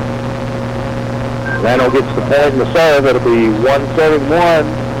 Llano gets the point in the serve. It'll be 1 serving 1.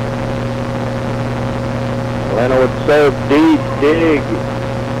 Llano with the serve. Dig.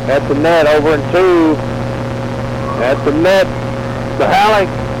 At the net. Over in 2. At the net. The Halleck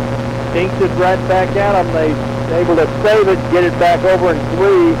dinks it right back at them. They're able to save it, get it back over in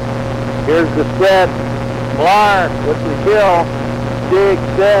 3. Here's the set. Millar with the kill. Dig,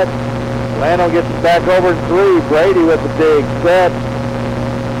 set. Llano gets it back over in 3. Brady with the dig, set.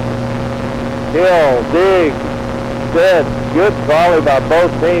 Kill, dig, set. Good volley by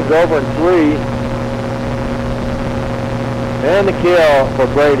both teams over in 3. And the kill for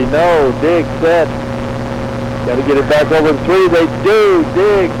Brady. No, dig, set. Got to get it back over in 3. They do.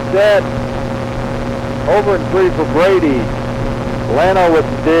 Dig, set. Over in 3 for Brady. Llano with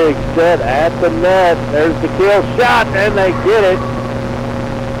the dig, set at the net. There's the kill shot, and they get it.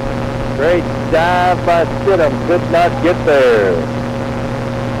 Great dive by Stidham. Could not get there.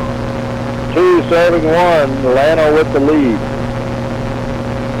 2 serving 1. Llano with the lead.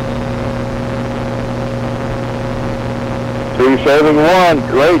 Serving 1,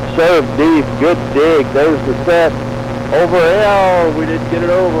 great serve deep, good dig. There's the set. Over L, we didn't get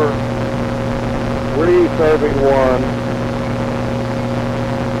it over. 3 serving 1.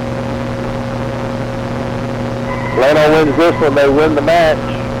 Llano wins this one, they win the match.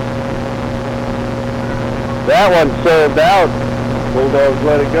 That one served out. Bulldogs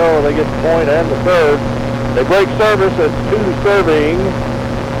let it go, they get the point and the serve. They break service at 2 serving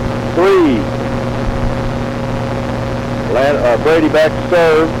 3. Brady back to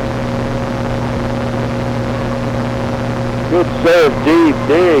serve. Good serve, deep,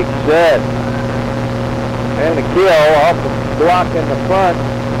 dig, set. And a kill off the block in the front.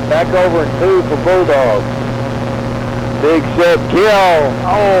 Back over in 2 for Bulldogs. Big set, kill.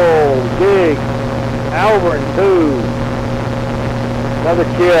 Oh, dig. Over in 2. Another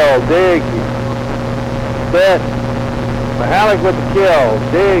kill, dig. Set. Mahalik with the kill.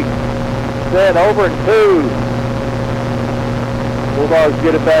 Dig. Set over in 2. Bulldogs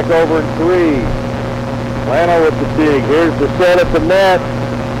get it back over in 3. Llano with the dig. Here's the set at the net.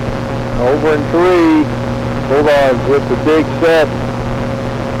 Over in 3. Bulldogs with the dig set.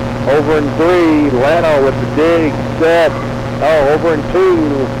 Over in 3. Llano with the dig set. Oh, over in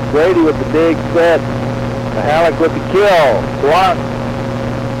 2. Brady with the dig set. Mahalik with the kill. Block.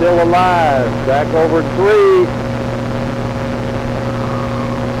 Still alive. Back over in 3.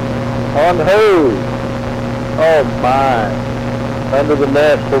 On who? Oh my. Under the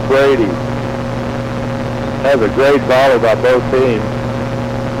net for Brady. That was a great volley by both teams.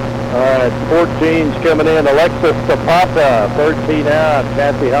 All right, 14's coming in. Alexis Zapata, 13 out.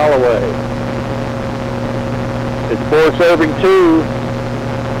 Kathy Holloway. It's 4 serving 2.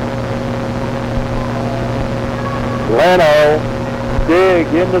 Llano, dig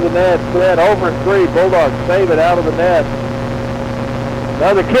into the net, set over in 3. Bulldogs save it out of the net.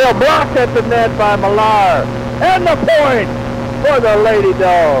 Another kill, blocked at the net by Millar. And the point for the Lady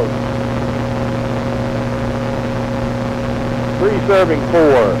Dogs. 3 serving 4.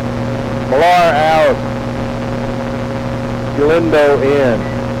 Millar out. Galindo in.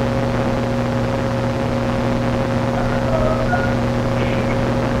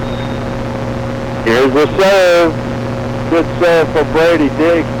 Here's the serve. Good serve for Brady.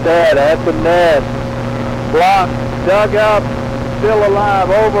 Dig set at the net. Block, dug up, still alive,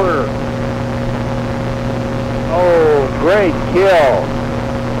 over. Oh, great kill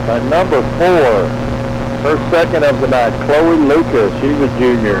by number 4. Her second of the night, Chloe Lucas. She's a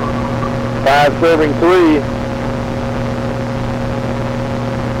junior. 5 serving 3.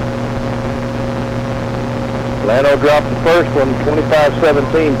 Lano dropped the first one,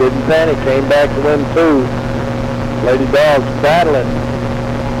 25-17. Didn't panic, came back to win 2. Lady Dogs battling.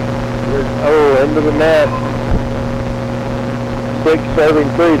 Oh, into the net. 6 serving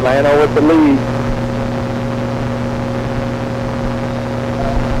 3. Lano with the lead.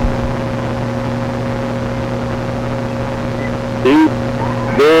 Deep,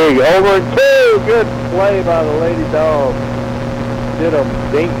 big, over 2. Good play by the Lady Dogs. Did them,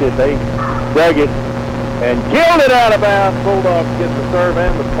 dinked it. They dug it and killed it out of bounds. Bulldogs get the serve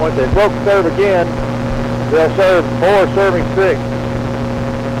and the point. They broke serve again. They'll serve 4, serving 6.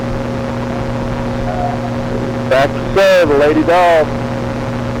 Back to serve, the Lady Dogs.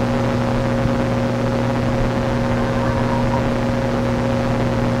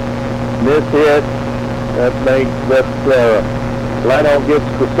 Miss hit. That makes Lano gets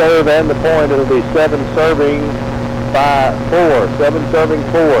the serve and the point. It'll be 7 serving 4. 7 serving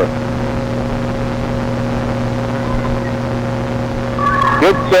 4.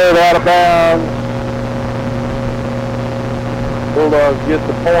 Good serve out of bounds. Bulldogs get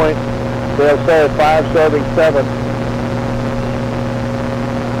the point. They'll serve 5 serving 7.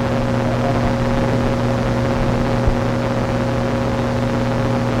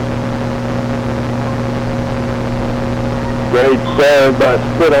 Great serve by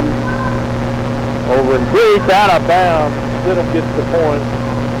Stidham. Over and 3, out of bounds. Stidham gets the point.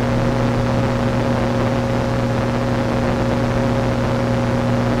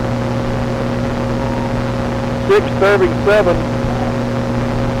 Six serving 7.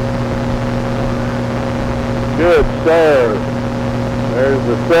 Good serve. There's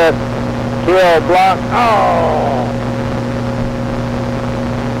the set. Kill block. Oh!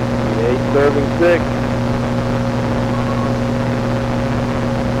 8 serving 6.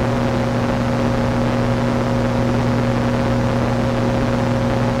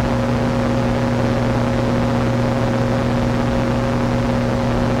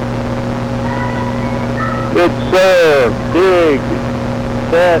 Good serve, big,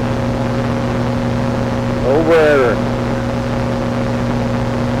 set, over.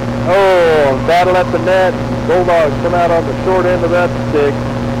 Oh, battle at the net. Bulldogs come out on the short end of that stick.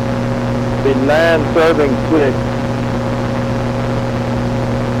 Be 9 serving 6.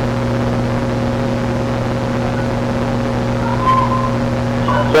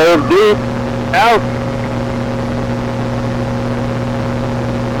 Serve deep, out.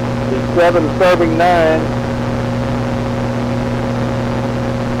 7 serving 9.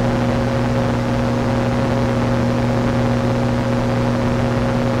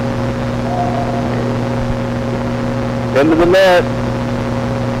 Into the net.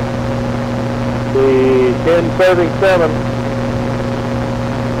 The 10 serving 7.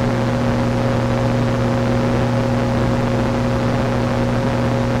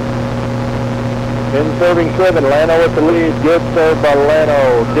 Serving 7, Lano with the lead. Good serve by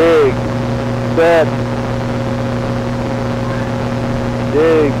Lano. Dig, set,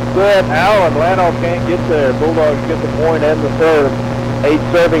 dig, set. Allen, Lano can't get there. Bulldogs get the point and the serve. 8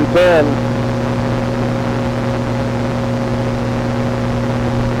 serving 10.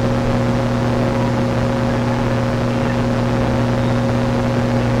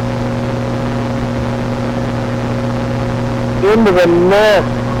 Into the net.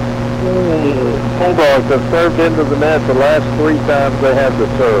 Bulldogs have served into the net the last 3 times they had to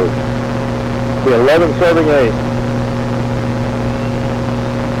serve. The 11 serving 8.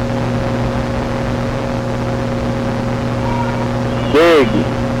 Big.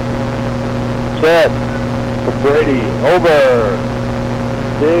 Set for Brady. Over.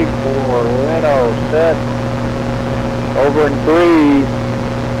 Big for Leno. Set. Over in 3.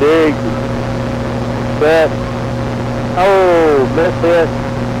 Big. Set. Oh, miss hit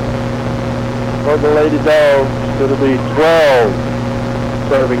for the Lady Dogs. It'll be 12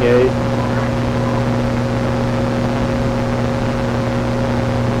 serving 8.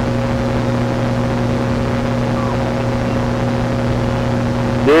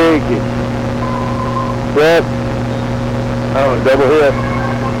 Dig. Set. Oh, double hit.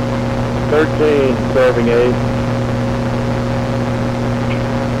 13 serving 8.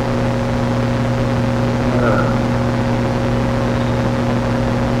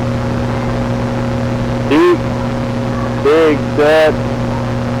 Deep, big, set,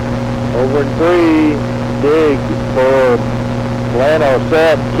 over in 3, dig, for Lano,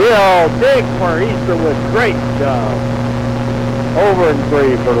 set, kill, dig for Easterwood. Great job. Over and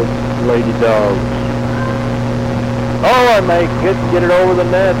 3 for the Lady Dogs. Oh, and they get it over the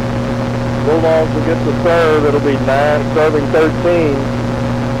net. Bulldogs will get the serve. It'll be 9 serving 13.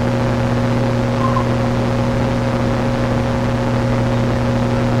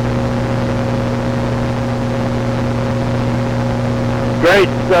 Great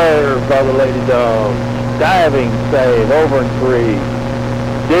serve by the Lady Dogs. Diving save, over and 3.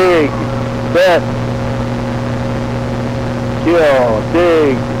 Dig, set, kill,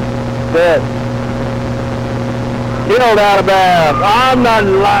 dig, set. Killed out of bounds, on the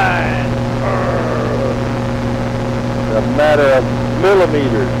line. A matter of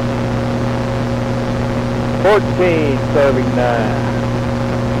millimeters. 14 serving 9.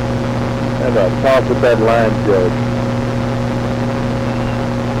 Have a talk with that line judge.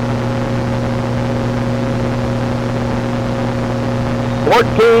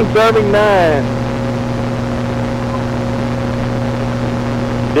 Serving 9.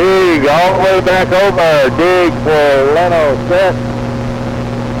 Dig all the way back over. Dig for Leno. Set.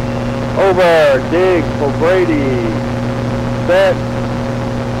 Over. Dig for Brady. Set.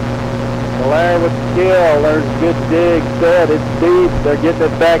 Malaire with the kill. There's a good dig. Set. It's deep. They're getting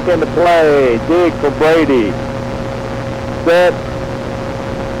it back into play. Dig for Brady. Set.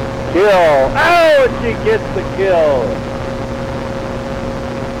 Kill. Oh, and she gets the kill.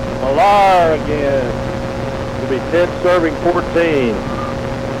 Malaire again. It'll be 10 serving 14.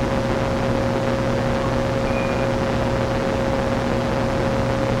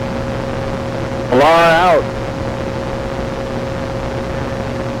 Malaire out.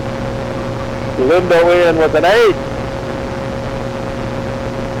 Lindo in with an 8.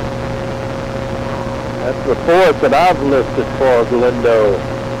 That's the 4th that I've listed for Lindo.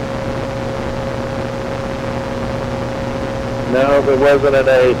 No, if it wasn't an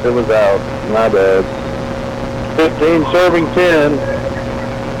 8, it was out. My bad. 15 serving 10.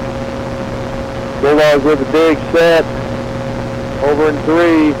 Bulldogs with a dig, set. Over in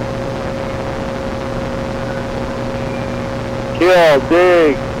 3. Kill,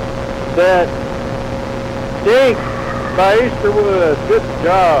 dig, set. Dig by Easterwood. Good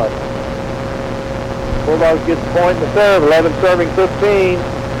job. Bulldogs gets a point in the serve. 11 serving 15.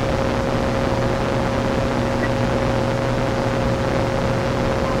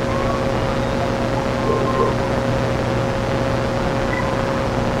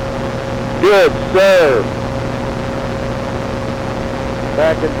 Good serve.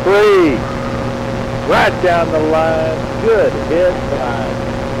 Back in 3. Right down the line. Good hit by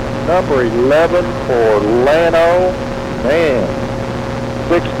number 11 for Lano. Man.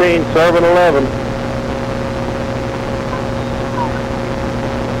 16 serving 11.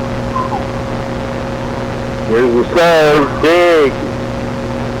 Here's the serve. Dig.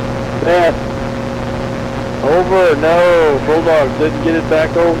 Set. Over, no. Bulldogs didn't get it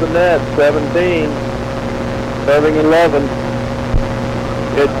back over the net. 17. Serving 11.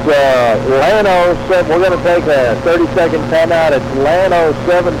 It's Lano. We're going to take a 30-second timeout. It's Lano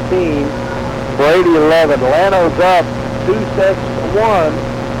 17. Brady 11. Lano's up 2 sets to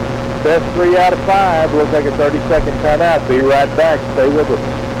 1. Best 3 out of 5. We'll take a 30-second timeout. Be right back. Stay with us.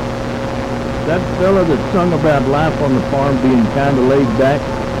 That fella that sung about life on the farm being kind of laid back,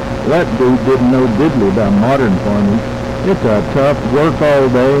 that dude didn't know diddly about modern farming. It's a tough work all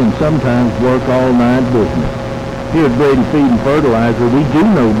day and sometimes work all night business. Here at Brady Feed and Fertilizer, we do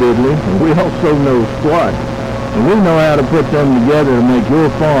know diddly, and we also know squat. And we know how to put them together to make your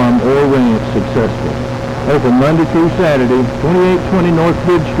farm or ranch successful. Open Monday through Saturday, 2820 North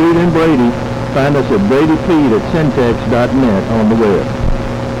Bridge Street in Brady. Find us at BradyFeed at Centex.net on the web.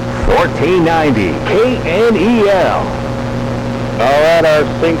 1490 KNEL. All right, our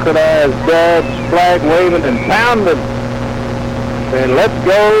synchronized Dutch flag waving and pounding. And let's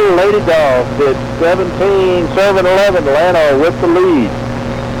go, Lady Dogs. It's 17, serving 11. Lano with the lead.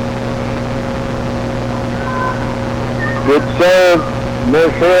 Good serve.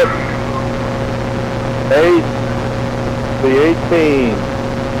 Miss hit. Ace. The 18.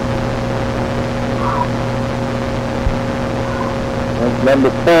 That's number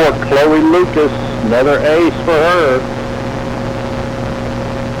 4, Chloe Lucas. Another ace for her.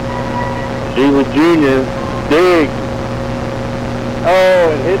 Sheila Jr. Dig. Oh,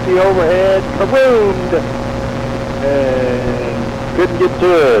 it hit the overhead. Kaboomed. And couldn't get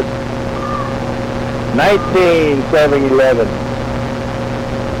to it. 19, serving 11.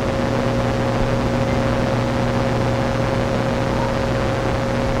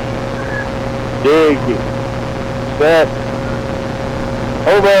 Dig. Set.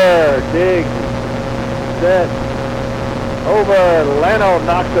 Over. Dig. Set. over. Lano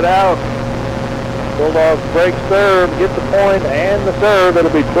knocks it out. Bulldogs break serve, get the point and the serve.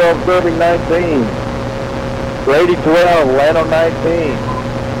 It'll be 12 serving 19. Brady 12, Lano 19.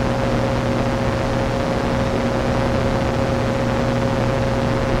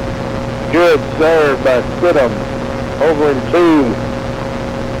 Good serve by Stidham. Over in 2.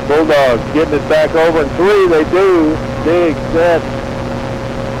 Bulldogs getting it back over in 3. They do. Big set.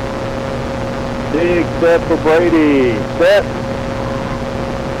 Big set for Brady. Set.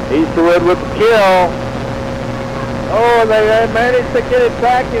 Easterwood with the kill. Oh, they managed to get it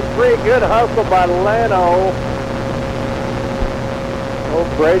back in 3. Good hustle by Lano. Oh,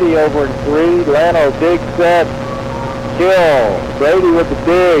 Brady over in 3. Lano, dig set. Kill. Brady with the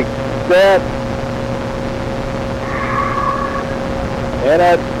dig. Set. And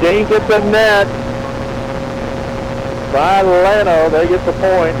a dink at the net by Lano. They get the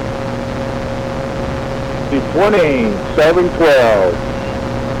point. 20, 7-12.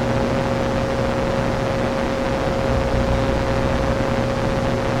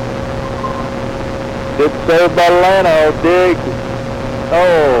 Good serve by Lano. Dig.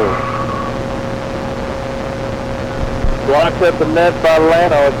 Oh. Blocked at the net by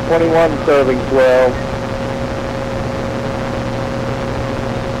Lano. It's 21 serving 12.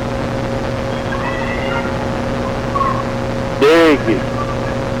 Dig.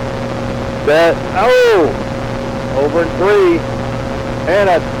 Set. Oh! Over in 3. And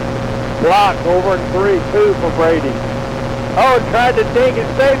a block over in 3-2 for Brady. Oh, tried to dink it.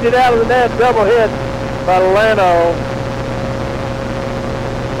 Saved it out of the net. Double hit by Lano.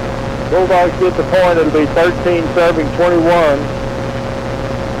 Bulldogs get the point. It'll be 13 serving 21.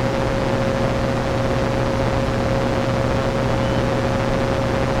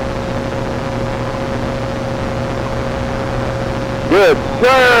 Good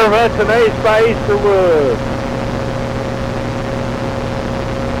serve. That's an ace by Easterwood.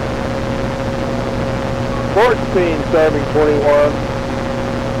 Serving 21.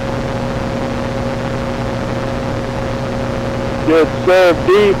 Good serve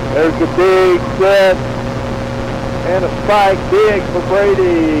deep. There's the dig set. And a spike dig for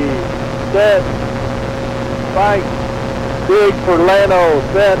Brady. Set. Spike. Dig for Lano.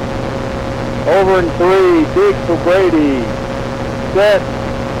 Set. Over in 3. Dig for Brady. Set.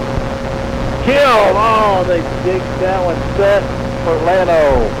 Kill. Oh, they dig that one. Set for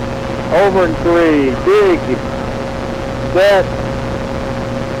Lano. Over in 3. Dig. Set.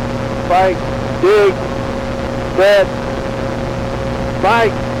 Spike. Dig. Set.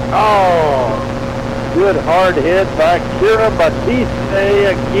 Spike. Oh. Good hard hit by Kira Batiste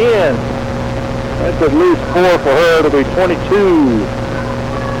again. That's at least 4 for her. It'll be 22.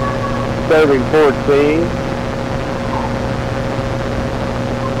 Serving 14.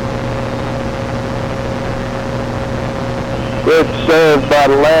 Good serve by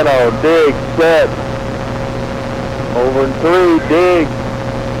Lano. Dig. Set. Over in 3. Dig.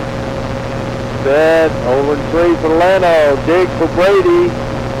 Set. Over in 3 for Lano. Dig for Brady.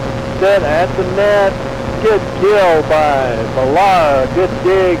 Set at the net. Good kill by Millar. Good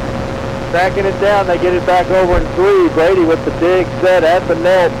dig. Tracking it down. They get it back over in 3. Brady with the dig. Set at the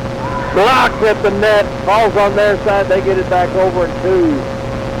net. Blocked at the net. Falls on their side. They get it back over in 2.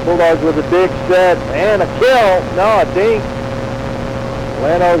 Bulldogs with a dig set and a kill. No, a dink.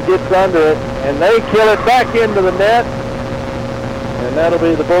 Lano gets under it, and they kill it back into the net. And that'll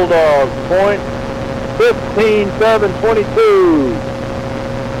be the Bulldogs' point. 15-7-22.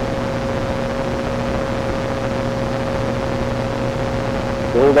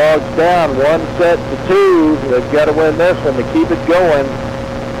 Bulldogs down 1-2. They've got to win this one to keep it going.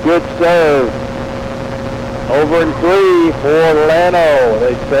 Good serve. Over in 3 for Lano.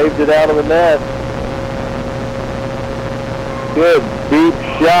 They saved it out of the net. Good deep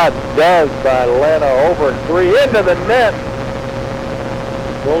shot done by Lano. Over in 3 into the net.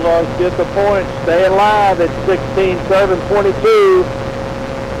 Bulldogs get the point. Stay alive at 16-7-22.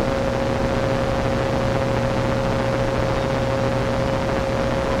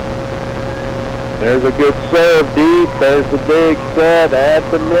 There's a good serve deep. There's the dig set at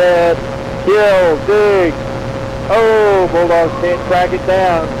the net. Kill, dig. Oh, Bulldogs can't track it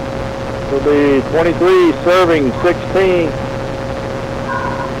down. It'll be 23 serving 16.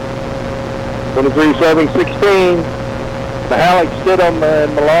 23 serving 16. Mahalik, Stidham,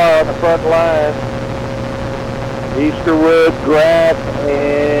 and Millar on the front line. Easterwood, Graff,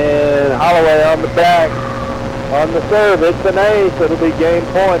 and Holloway on the back. On the serve, it's an ace. It'll be game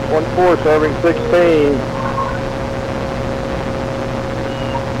point. 1-4 serving 16.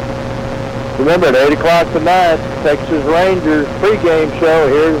 Remember, at 8 o'clock tonight, Texas Rangers pregame show.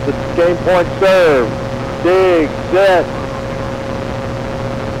 Here's the game point serve. Dig, set,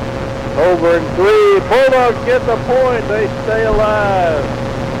 Over in 3. Bulldogs get the point. They stay alive.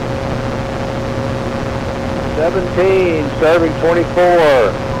 17, serving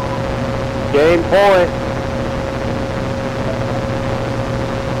 24. Game point.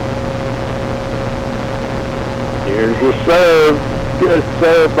 Here's the serve. Good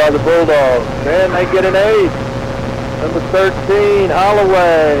serve by the Bulldogs. And they get an ace. Number 13,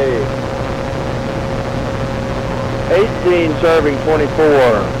 Holloway. 18, serving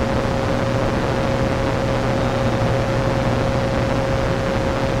 24.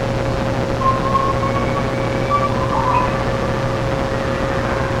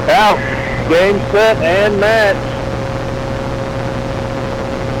 Out. Game, set, and match.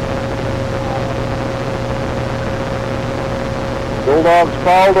 Bulldogs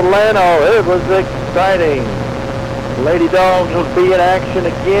fall to Llano. It was exciting. Lady Dogs will be in action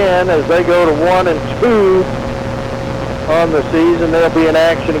again as they go to 1-2 on the season. They'll be in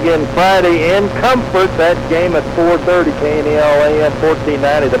action again Friday in Comfort. That game at 4:30, KNEL AM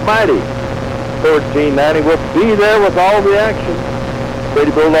 1490. The mighty 1490 will be there with all the action.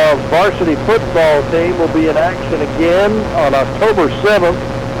 Lady Bulldogs varsity football team will be in action again on October 7th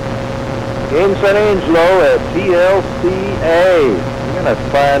in San Angelo at TLCA. You're going to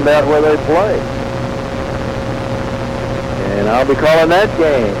find out where they play. And I'll be calling that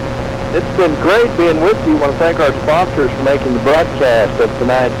game. It's been great being with you. I want to thank our sponsors for making the broadcast of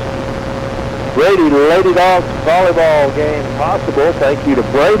tonight's Brady Lady Dogs volleyball game possible. Thank you to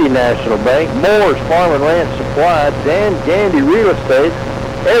Brady National Bank, Moore's Farm and Ranch Supply, Dan Gandy Real Estate,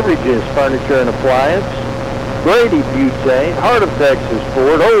 Everage's Furniture and Appliance, Brady Butane, Heart of Texas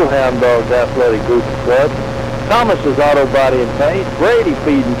Ford, Old Hound Dogs Athletic Group Club, Thomas's Auto Body and Paint, Brady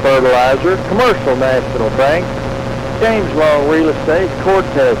Feed and Fertilizer, Commercial National Bank, James Long Real Estate,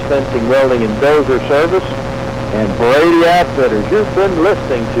 Cortez Fencing, Welding, and Dozer Service, and Brady Outfitters. You've been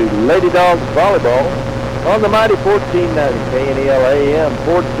listening to Lady Dogs Volleyball on the mighty 1490 KNEL AM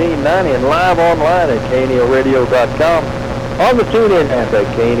 1490 and live online at KNELradio.com, on the TuneIn app at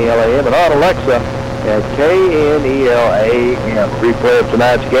KNEL AM, and on Alexa at KNEL AM. Replay of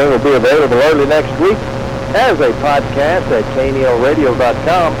tonight's game will be available early next week as a podcast at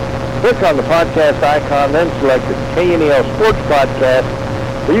KNELradio.com. Click on the podcast icon, then select the KNEL Sports Podcast,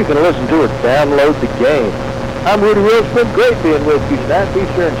 where you can listen to or download the game. I'm Rudy Wilson. Great being with you tonight. Be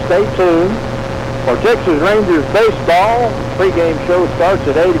sure and stay tuned for Texas Rangers baseball. Pre-game show starts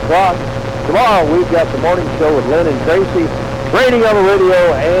at 8 o'clock. Tomorrow we've got the morning show with Lynn and Tracy, Brady on the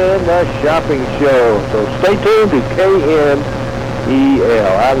radio, and the shopping show. So stay tuned to KNEL.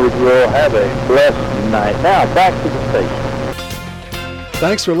 I'm Rudy Will. Have a blessed night. Now back to the station.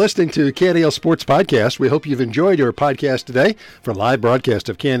 Thanks for listening to KNEL Sports Podcast. We hope you've enjoyed your podcast today. For a live broadcast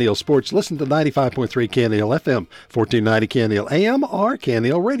of KNEL Sports, listen to 95.3 KNEL FM, 1490 KNEL AM, or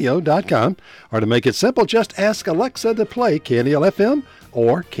KNELradio.com. Or to make it simple, just ask Alexa to play KNEL FM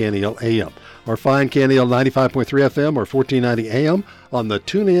or KNEL AM. Or find KNEL 95.3 FM or 1490 AM on the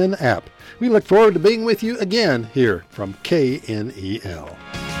TuneIn app. We look forward to being with you again here from KNEL.